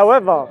things.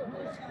 However,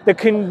 the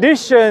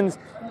conditions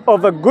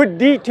of a good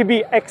deed to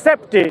be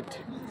accepted,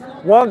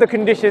 one of the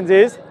conditions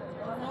is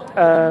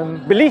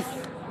belief.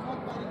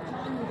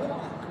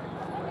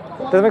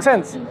 Does that make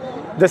sense?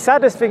 The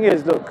saddest thing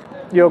is, look,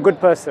 you're a good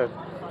person,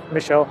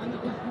 Michelle.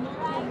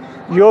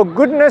 Your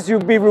goodness, you'll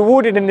be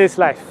rewarded in this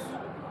life.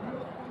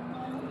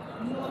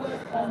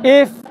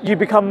 If you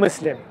become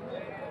Muslim.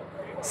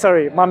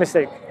 Sorry, my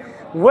mistake.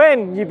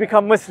 When you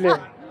become Muslim,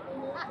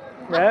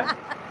 yeah?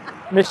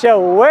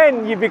 Michelle,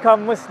 when you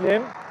become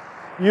Muslim,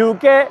 You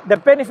get the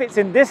benefits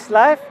in this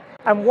life,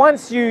 and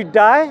once you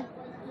die,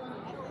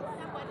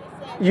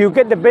 you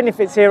get the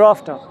benefits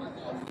hereafter.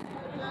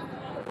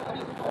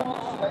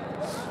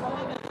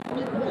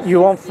 You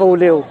won't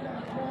fall ill.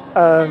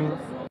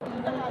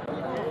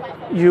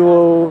 You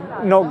will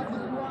not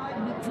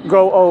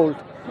grow old.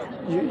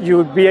 You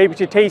will be able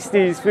to taste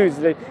these foods.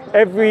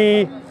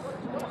 Every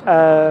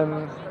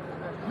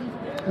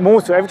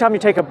morsel, every time you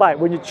take a bite,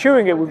 when you're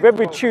chewing it, with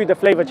every chew, the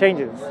flavor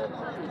changes.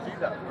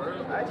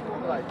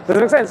 Does it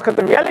make sense? Because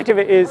the reality of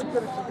it is,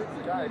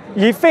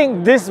 you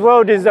think this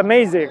world is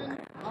amazing.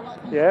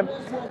 Yeah?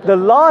 The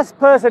last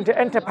person to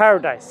enter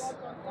paradise,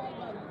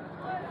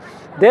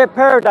 their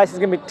paradise is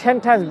going to be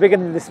 10 times bigger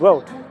than this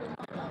world.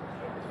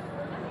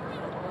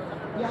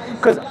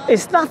 Because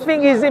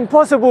nothing is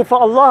impossible for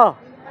Allah.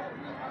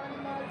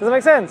 Does that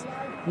make sense?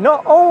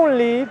 Not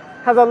only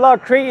has Allah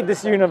created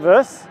this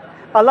universe,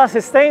 Allah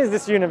sustains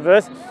this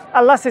universe,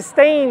 Allah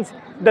sustains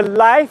the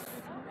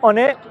life on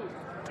it,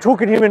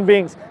 talking human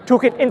beings,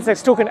 talking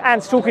insects, talking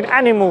ants, talking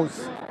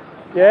animals.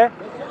 Yeah?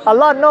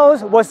 Allah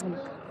knows what's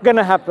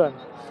gonna happen.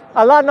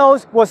 Allah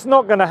knows what's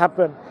not gonna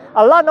happen.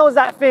 Allah knows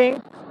that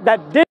thing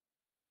that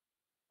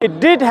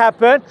did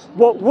happen,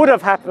 what would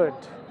have happened.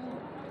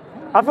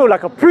 I feel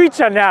like a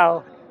preacher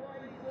now.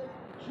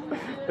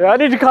 I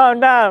need to calm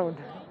down.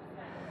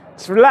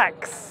 Just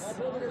relax.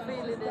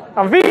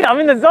 I'm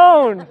in the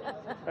zone.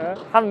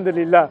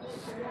 Alhamdulillah.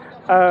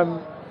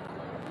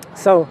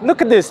 So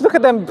look at this. Look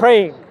at them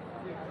praying.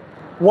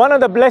 One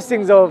of the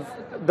blessings of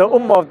the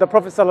ummah of the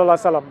Prophet Sallallahu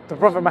Alaihi Wasallam, the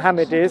Prophet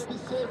Muhammad, is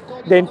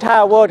the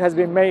entire world has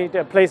been made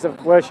a place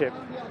of worship.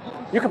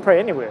 You can pray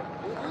anywhere.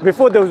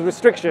 Before there was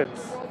restrictions.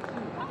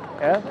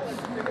 Yeah?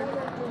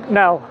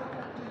 Now,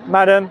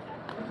 madam,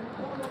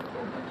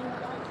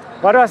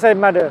 why do I say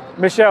madam?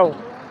 Michelle,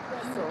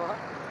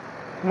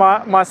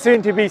 my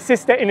soon-to-be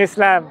sister in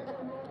Islam,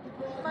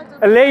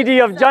 a lady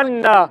of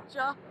Jannah.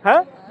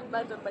 Huh?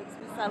 Madam makes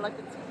me sound like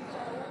a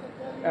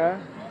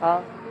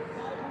teacher.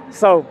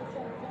 So,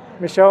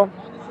 Michelle,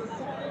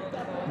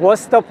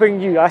 what's stopping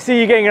you? I see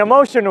you getting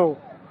emotional.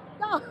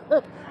 No.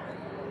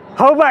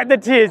 Hold back the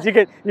tears. You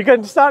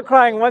can start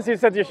crying once you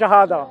said your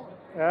shahada.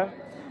 Yeah?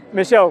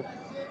 Michelle,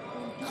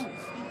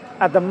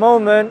 at the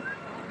moment,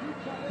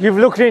 you've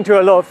looked into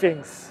a lot of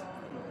things.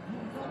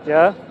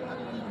 Yeah?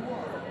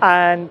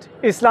 And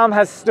Islam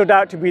has stood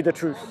out to be the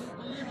truth.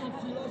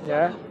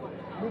 Yeah?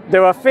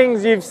 There are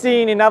things you've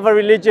seen in other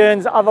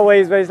religions, other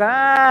ways where it's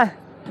like,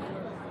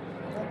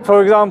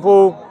 for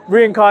example,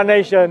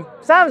 reincarnation.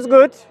 Sounds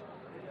good.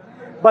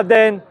 But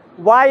then,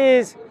 why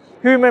is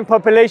human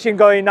population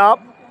going up,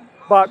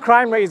 but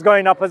crime rate is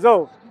going up as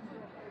well?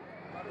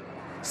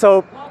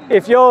 So,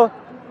 if you're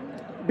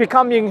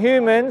becoming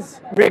humans,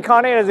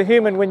 reincarnated as a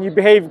human when you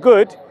behave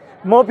good,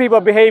 more people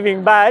are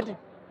behaving bad.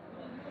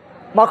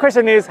 My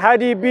question is, how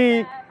do you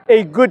be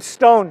a good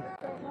stone?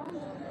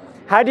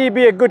 How do you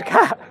be a good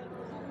cat?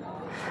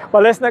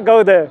 But let's not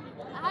go there.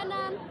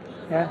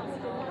 Yeah.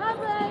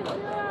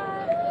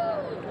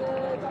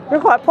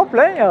 You're quite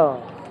popular, ain't you?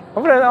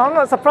 I'm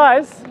not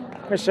surprised,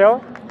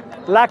 Michelle.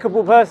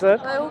 Likeable person.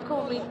 They all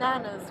call me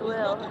Nana as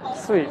well.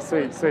 Sweet,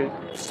 sweet, sweet.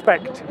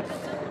 Respect.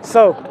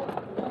 So,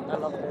 I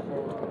love them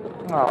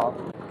all. oh,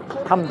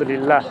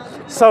 alhamdulillah.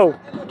 So,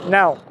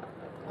 now,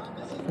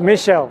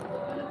 Michelle,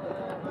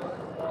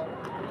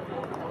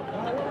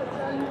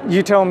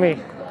 you tell me,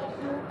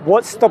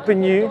 what's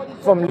stopping you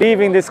from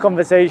leaving this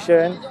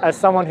conversation as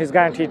someone who's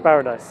guaranteed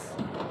paradise?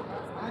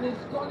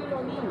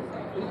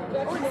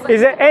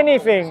 Is there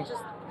anything? Just,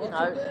 you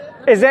know,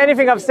 Is there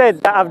anything I've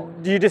said that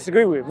you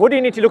disagree with? What do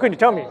you need to look into?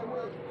 Tell me.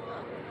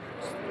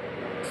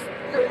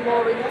 look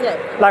more in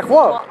depth. Like This is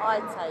what? What I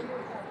take.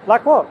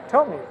 Like what?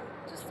 Tell me.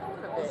 Just all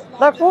of it.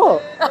 Like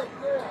what?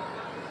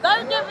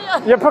 Don't give me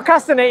a... You're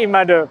procrastinating,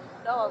 madam.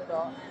 No, I'm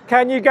not.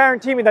 Can you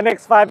guarantee me the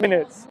next 5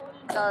 minutes?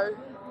 No,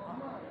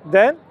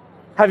 Then,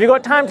 have you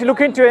got time to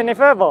look into it any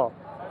further?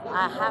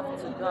 I have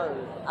to go.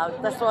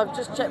 That's why I've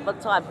just checked my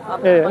time.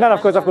 Yeah, no,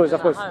 of course.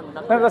 Home,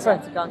 and No, that's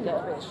fine. To go and get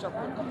a bit of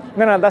shopping.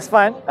 No, that's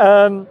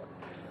fine.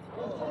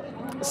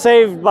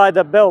 Saved by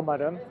the bell,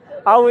 madam.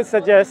 I would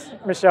suggest,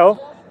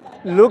 Michelle,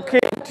 look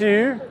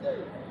into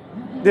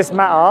this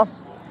matter,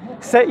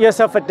 set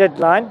yourself a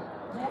deadline,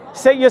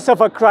 set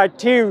yourself a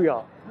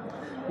criteria.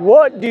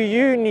 What do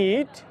you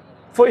need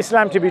for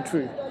Islam to be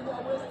true?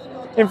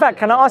 In fact,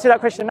 can I ask you that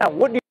question now?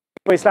 What do you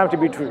need for Islam to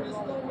be true?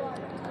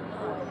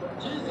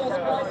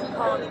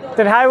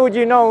 Then how would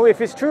you know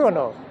if it's true or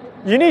not?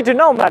 You need to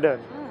know,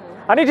 madam.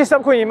 I need to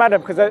stop calling you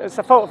madam because it's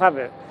a fault of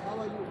habit.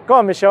 Go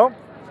on, Michelle.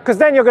 Because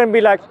then you're going to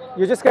be like,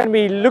 you're just going to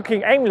be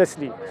looking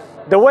aimlessly.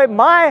 The way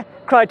my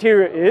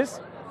criteria is,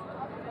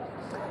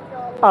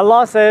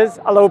 Allah says,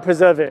 Allah will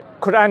preserve it.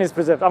 Quran is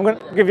preserved. I'm going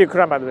to give you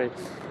Quran, by the way.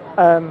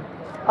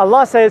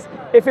 Allah says,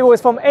 if it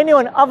was from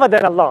anyone other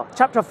than Allah,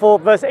 chapter 4,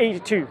 verse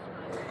 82.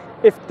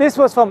 If this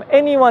was from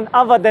anyone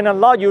other than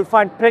Allah, you would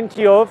find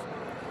plenty of,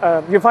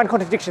 you'll find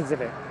contradictions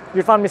in it.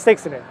 You'll find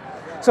mistakes in it.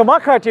 So my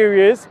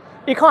criteria is,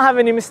 you can't have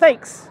any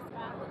mistakes.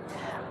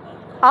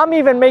 I'm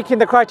even making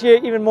the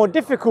criteria even more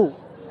difficult.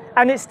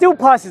 And it still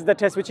passes the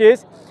test, which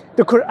is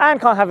the Quran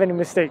can't have any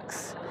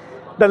mistakes.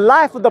 The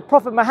life of the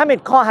Prophet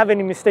Muhammad can't have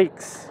any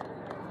mistakes.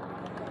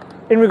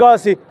 In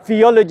regards to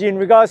theology, in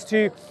regards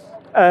to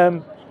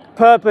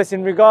purpose,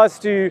 in regards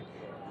to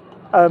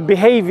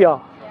behavior.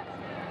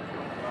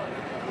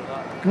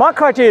 My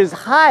criteria is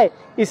high.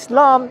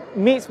 Islam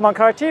meets my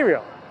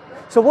criteria.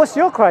 So what's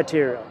your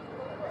criteria?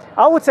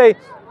 I would say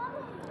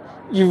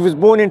you was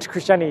born into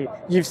Christianity.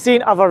 You've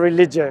seen other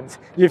religions.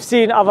 You've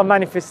seen other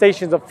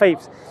manifestations of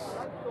faiths.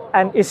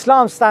 And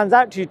Islam stands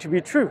out to you to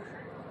be true.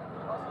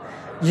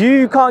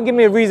 You can't give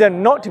me a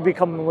reason not to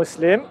become a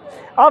Muslim.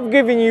 I've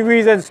given you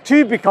reasons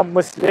to become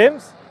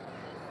Muslims.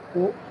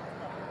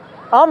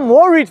 I'm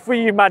worried for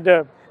you,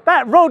 madam.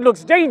 That road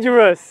looks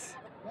dangerous.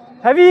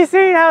 Have you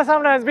seen how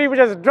sometimes people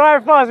just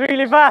drive past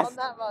really fast? On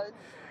that road,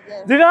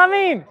 yes. Do you know what I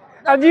mean?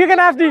 No, And you're going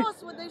to have to...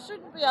 when they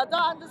shouldn't be. I don't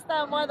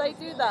understand why they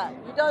do that.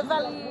 You don't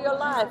value your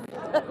life.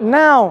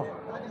 Now,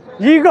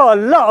 you got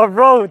a lot of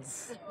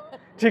roads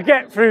to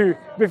get through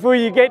before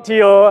you get to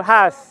your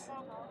house.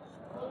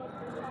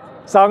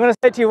 So I'm going to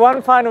say to you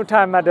one final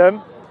time,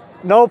 madam,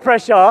 no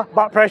pressure,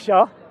 but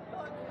pressure.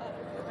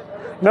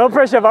 No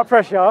pressure, but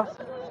pressure.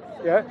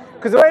 Yeah?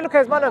 Because the way I look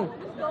at it, madam,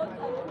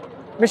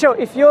 Michelle,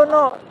 if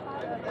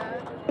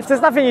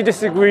there's nothing you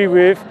disagree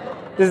with,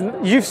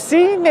 you've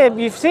seen it,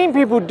 you've seen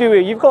people do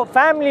it, you've got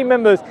family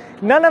members,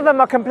 none of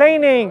them are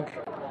complaining.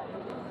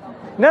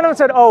 None of them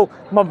said, oh,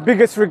 my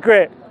biggest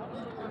regret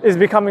is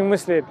becoming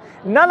Muslim.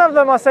 None of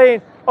them are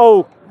saying,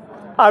 oh,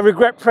 I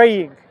regret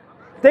praying.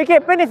 They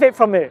get benefit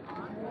from it.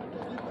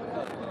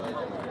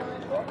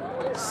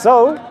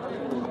 So,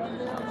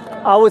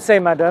 I would say,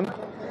 madam,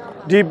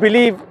 do you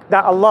believe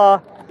that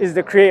Allah is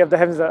the creator of the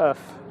heavens and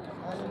earth?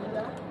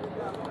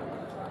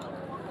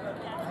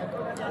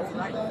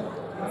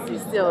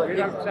 Still, I'm going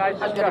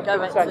to go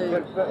back to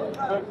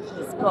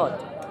his God.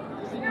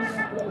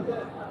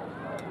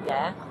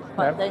 Yeah,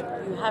 but then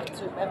you have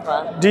to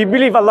remember. Do you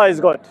believe Allah is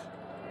God?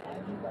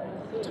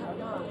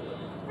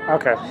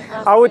 Okay,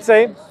 I would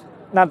say,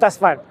 now that's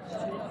fine.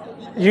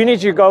 You need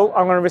to go.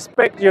 I'm going to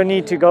respect your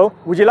need to go.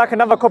 Would you like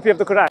another copy of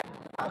the Quran?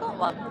 I got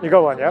one. You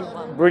got one,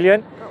 yeah?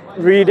 Brilliant.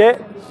 Read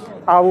it.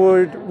 I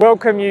would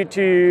welcome you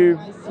to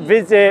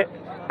visit.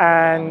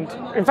 And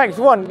in fact, if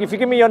you want, if you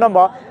give me your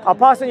number, I'll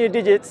pass on your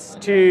digits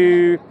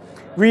to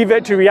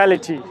Revert to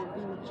Reality.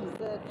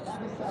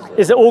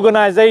 It's an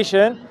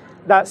organization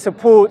that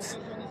supports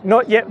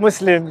not yet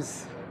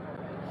Muslims.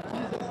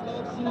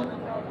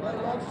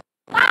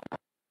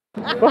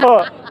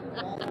 What?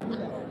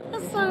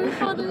 That's so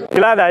funny.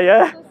 You like that,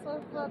 yeah? That's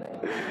so funny.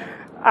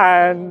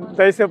 And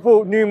they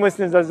support new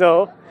Muslims as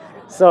well.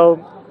 So,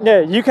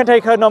 yeah, you can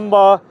take her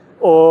number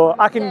or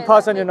I can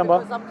pass on your number.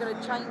 Because I'm going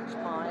to change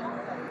mine.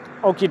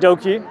 Okie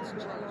dokie.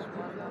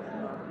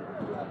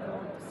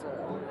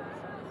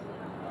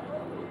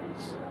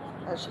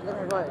 Actually,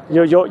 let me write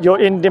it. You're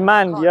in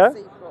demand, I yeah? can't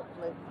see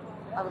properly.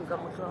 I haven't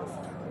got my glasses.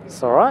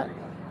 It's all right.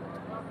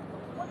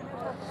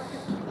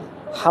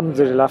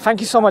 Alhamdulillah.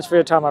 Thank you so much for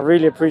your time. I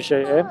really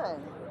appreciate it.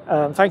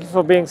 Thank you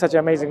for being such an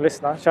amazing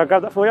listener. Shall I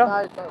grab that for you?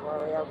 No, don't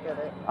worry, I'll get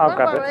it. I'll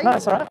grab it. No,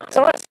 it's all right. It's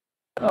all right.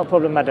 No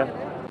problem, madam.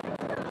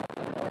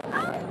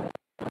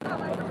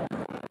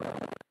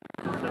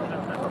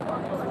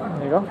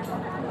 There you go.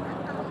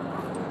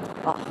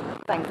 Oh,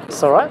 thank you.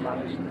 It's all right.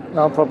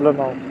 No problem.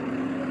 No.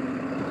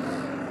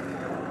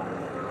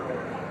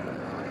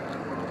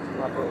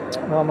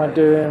 What am I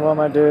doing? What am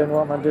I doing?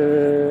 What am I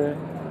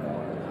doing?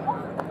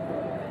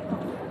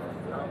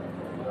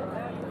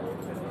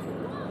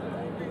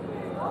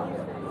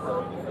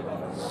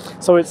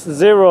 So it's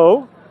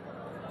 0,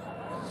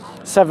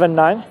 7,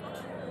 9,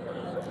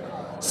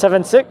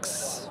 7,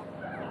 6,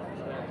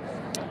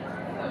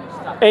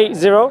 8,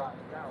 0,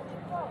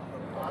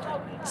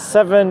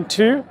 7,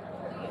 2,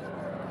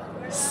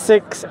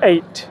 6,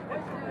 8.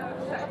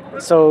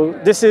 So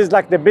this is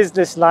like the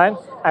business line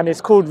and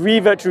it's called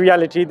Revert to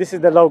Reality. This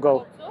is the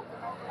logo.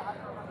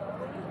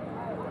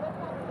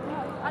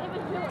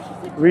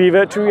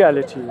 Revert to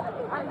Reality.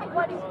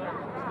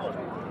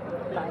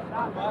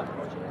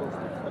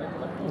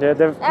 Yeah,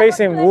 they're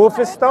based in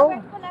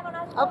Wolverstone.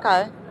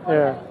 Okay.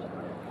 Yeah.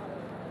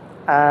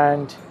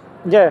 And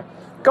yeah,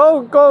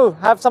 go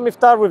have some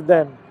iftar with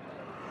them.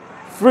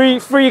 Free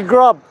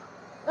grub.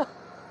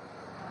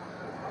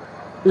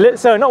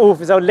 So not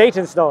Wolverstone,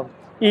 Leytonstone,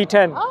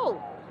 E10.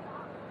 Oh.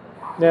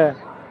 Yeah.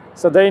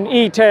 So they're in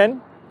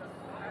E10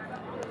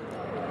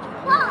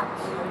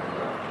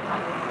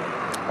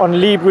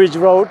 on Lee Bridge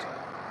Road.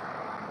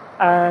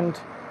 And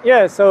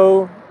yeah,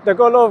 so they've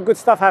got a lot of good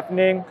stuff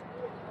happening.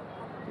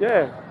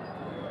 Yeah.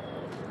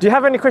 Do you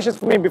have any questions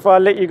for me before I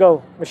let you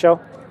go, Michelle?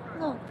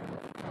 No.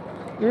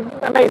 You're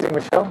amazing,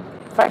 Michelle.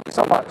 Thank you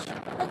so much.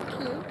 Thank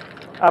you.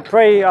 I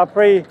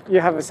pray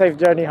you have a safe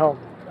journey home.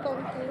 Thank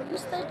you. You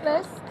stay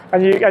blessed.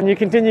 And you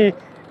continue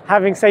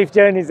having safe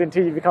journeys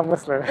until you become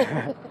Muslim.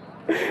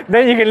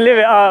 Then you can live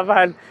it up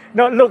and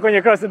not look when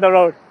you're crossing the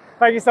road.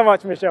 Thank you so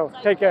much, Michelle.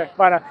 Take care.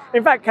 Bye now.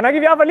 In fact, can I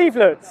give you other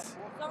leaflets?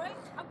 Sorry?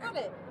 I've got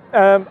it.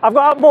 I've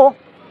got more.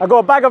 I've got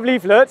a bag of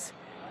leaflets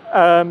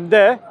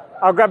there.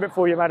 I'll grab it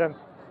for you, madam.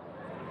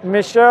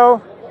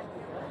 Michelle,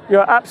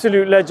 you're an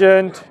absolute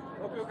legend.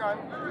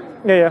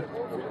 Yeah,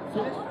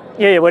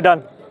 we're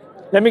done.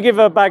 Let me give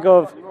her a bag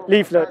of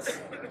leaflets.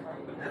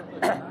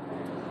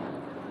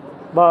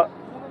 But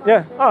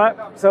yeah, all right.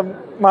 So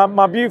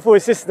my beautiful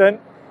assistant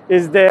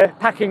is there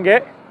packing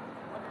it.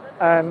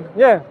 And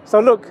yeah, so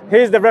look,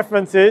 here's the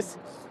references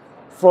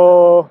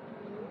for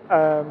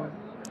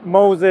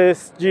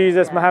Moses,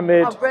 Jesus,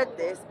 Muhammad. I've read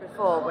this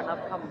before when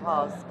I've come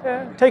past.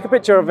 Yeah, take a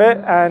picture of it,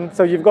 and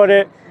so you've got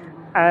it.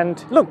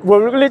 And look,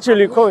 we're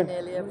literally calling.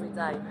 Nearly every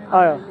day.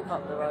 Oh, yeah. I live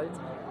up the road.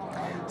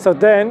 So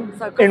then,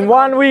 in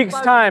 1 week's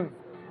time,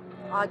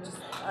 I just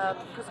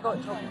because I got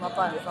a job in my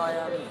bones,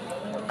 I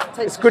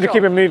take it's good to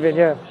keep it moving.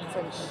 Yeah.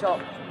 Take a shop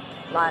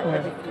like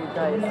every few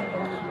days.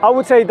 I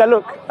would say that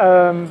look,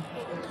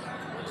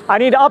 I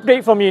need an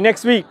update from you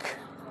next week,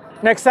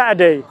 next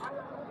Saturday.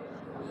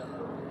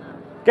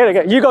 Get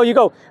it. You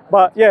go.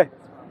 But yeah.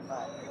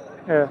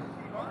 I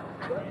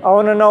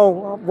want to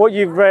know what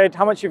you've read,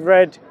 how much you've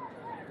read.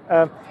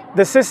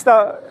 The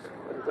sister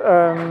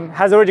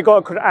has already got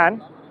a Quran.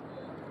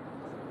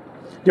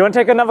 Do you want to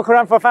take another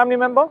Quran for a family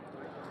member?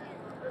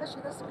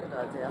 Actually, that's a good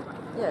idea.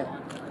 Yeah.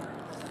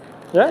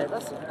 Yeah?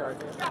 That's a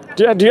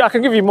good idea. I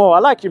can give you more. I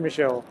like you,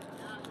 Michelle.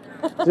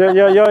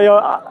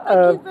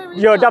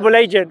 You're a double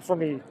agent for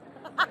me.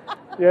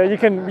 Yeah,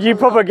 you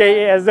propagate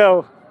it as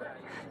well.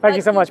 Thank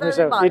you so much,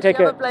 Michelle. You take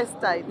care. Have a blessed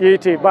day. You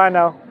too. Bye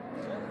now.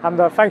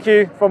 Hamda. Thank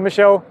you for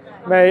Michelle.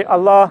 May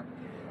Allah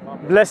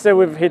bless her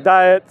with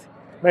hidayat.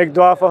 Make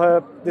dua for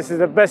her. This is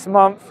the best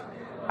month.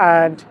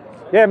 And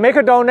yeah, make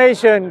a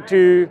donation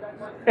to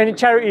any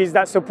charities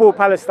that support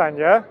Palestine,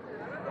 yeah?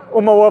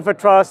 Ummah Welfare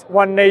Trust,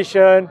 One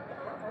Nation,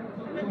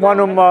 One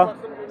Ummah.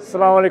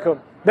 Assalamu alaikum.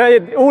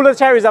 All the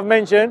charities I've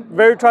mentioned,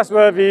 very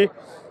trustworthy,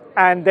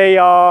 and they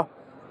are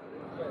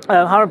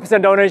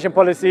 100% donation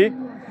policy.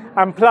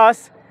 And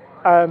plus,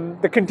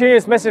 the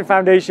Continuous Message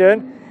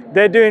Foundation,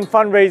 they're doing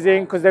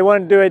fundraising because they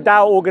want to do a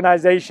Dawah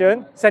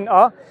organization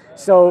center.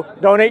 So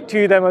donate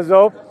to them as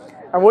well.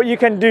 And what you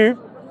can do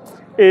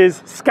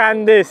is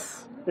scan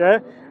this, yeah,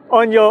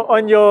 on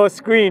your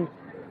screen,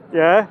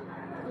 yeah,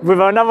 with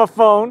another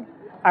phone,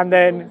 and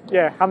then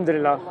yeah,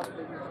 alhamdulillah.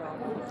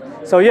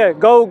 So yeah,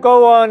 go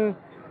on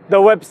the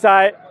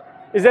website.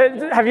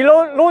 Have you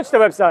launched the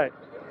website?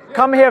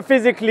 Come here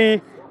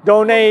physically,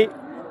 donate,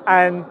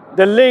 and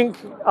the link,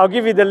 I'll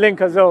give you the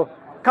link as well.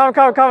 Come,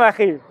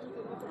 akhi.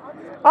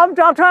 I'm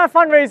trying to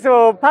fundraise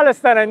for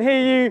Palestine, and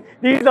here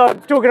these are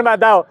talking about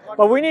Dawah.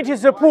 But we need to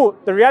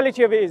support, the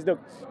reality of it is, look,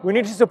 we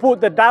need to support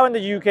the Dawah in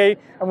the UK,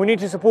 and we need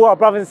to support our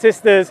brothers and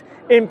sisters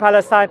in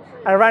Palestine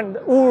and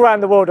all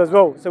around the world as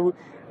well. So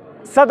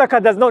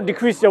sadaqah does not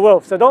decrease your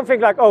wealth. So don't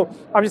think like, oh,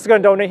 I'm just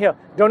going to donate here.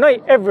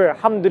 Donate everywhere,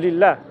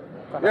 alhamdulillah.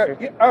 Yeah,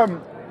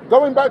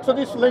 going back to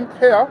this link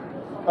here,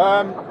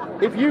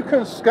 if you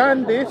can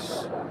scan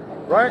this,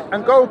 right,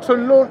 and go to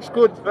Launch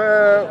Good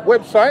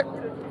website,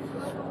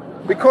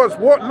 because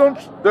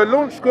the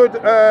Launch Good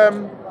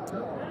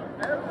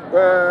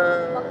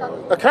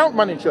account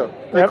manager,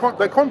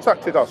 they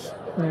contacted us,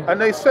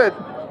 and they said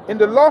in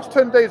the last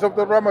 10 days of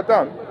the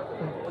Ramadan,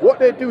 what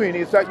they're doing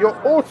is that you're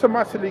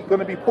automatically going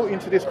to be put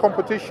into this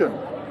competition,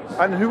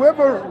 and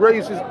whoever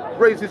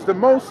raises the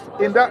most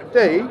in that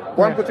day,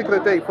 one particular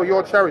day for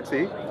your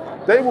charity,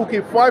 they will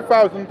give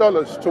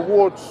 $5,000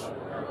 towards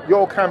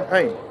your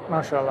campaign.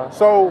 MashaAllah.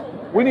 So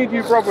we need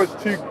you brothers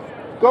to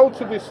go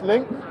to this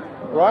link,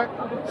 right?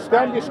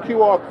 Scan this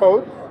QR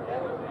code,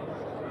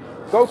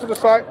 go to the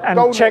site,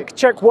 and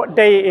check what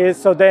day it is.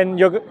 So then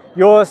your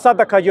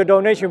sadaqah, your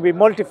donation will be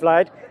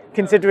multiplied,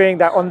 considering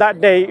that on that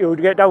day it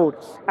would get doubled.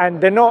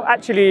 And they're not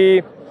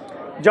actually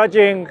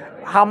judging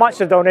how much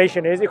the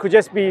donation is. It could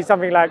just be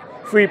something like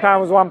 £3,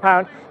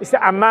 £1. It's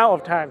the amount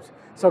of times.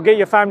 So get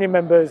your family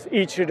members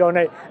each to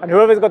donate, and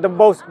whoever's got the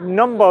most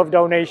number of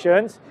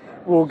donations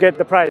will get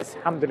the prize,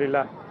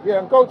 alhamdulillah. Yeah,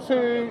 and go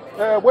to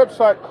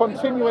website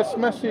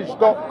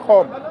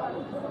continuousmessage.com.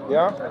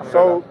 Yeah,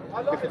 so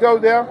if you go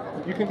there,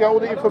 you can get all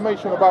the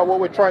information about what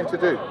we're trying to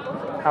do.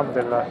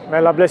 Alhamdulillah. May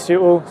Allah bless you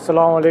all.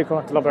 Assalamu alaikum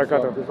wa rahmatullahi wa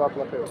barakatuh.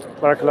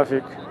 Barakallah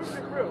fiqh.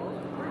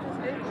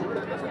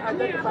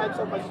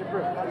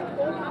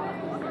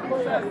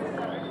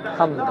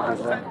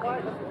 Alhamdulillah.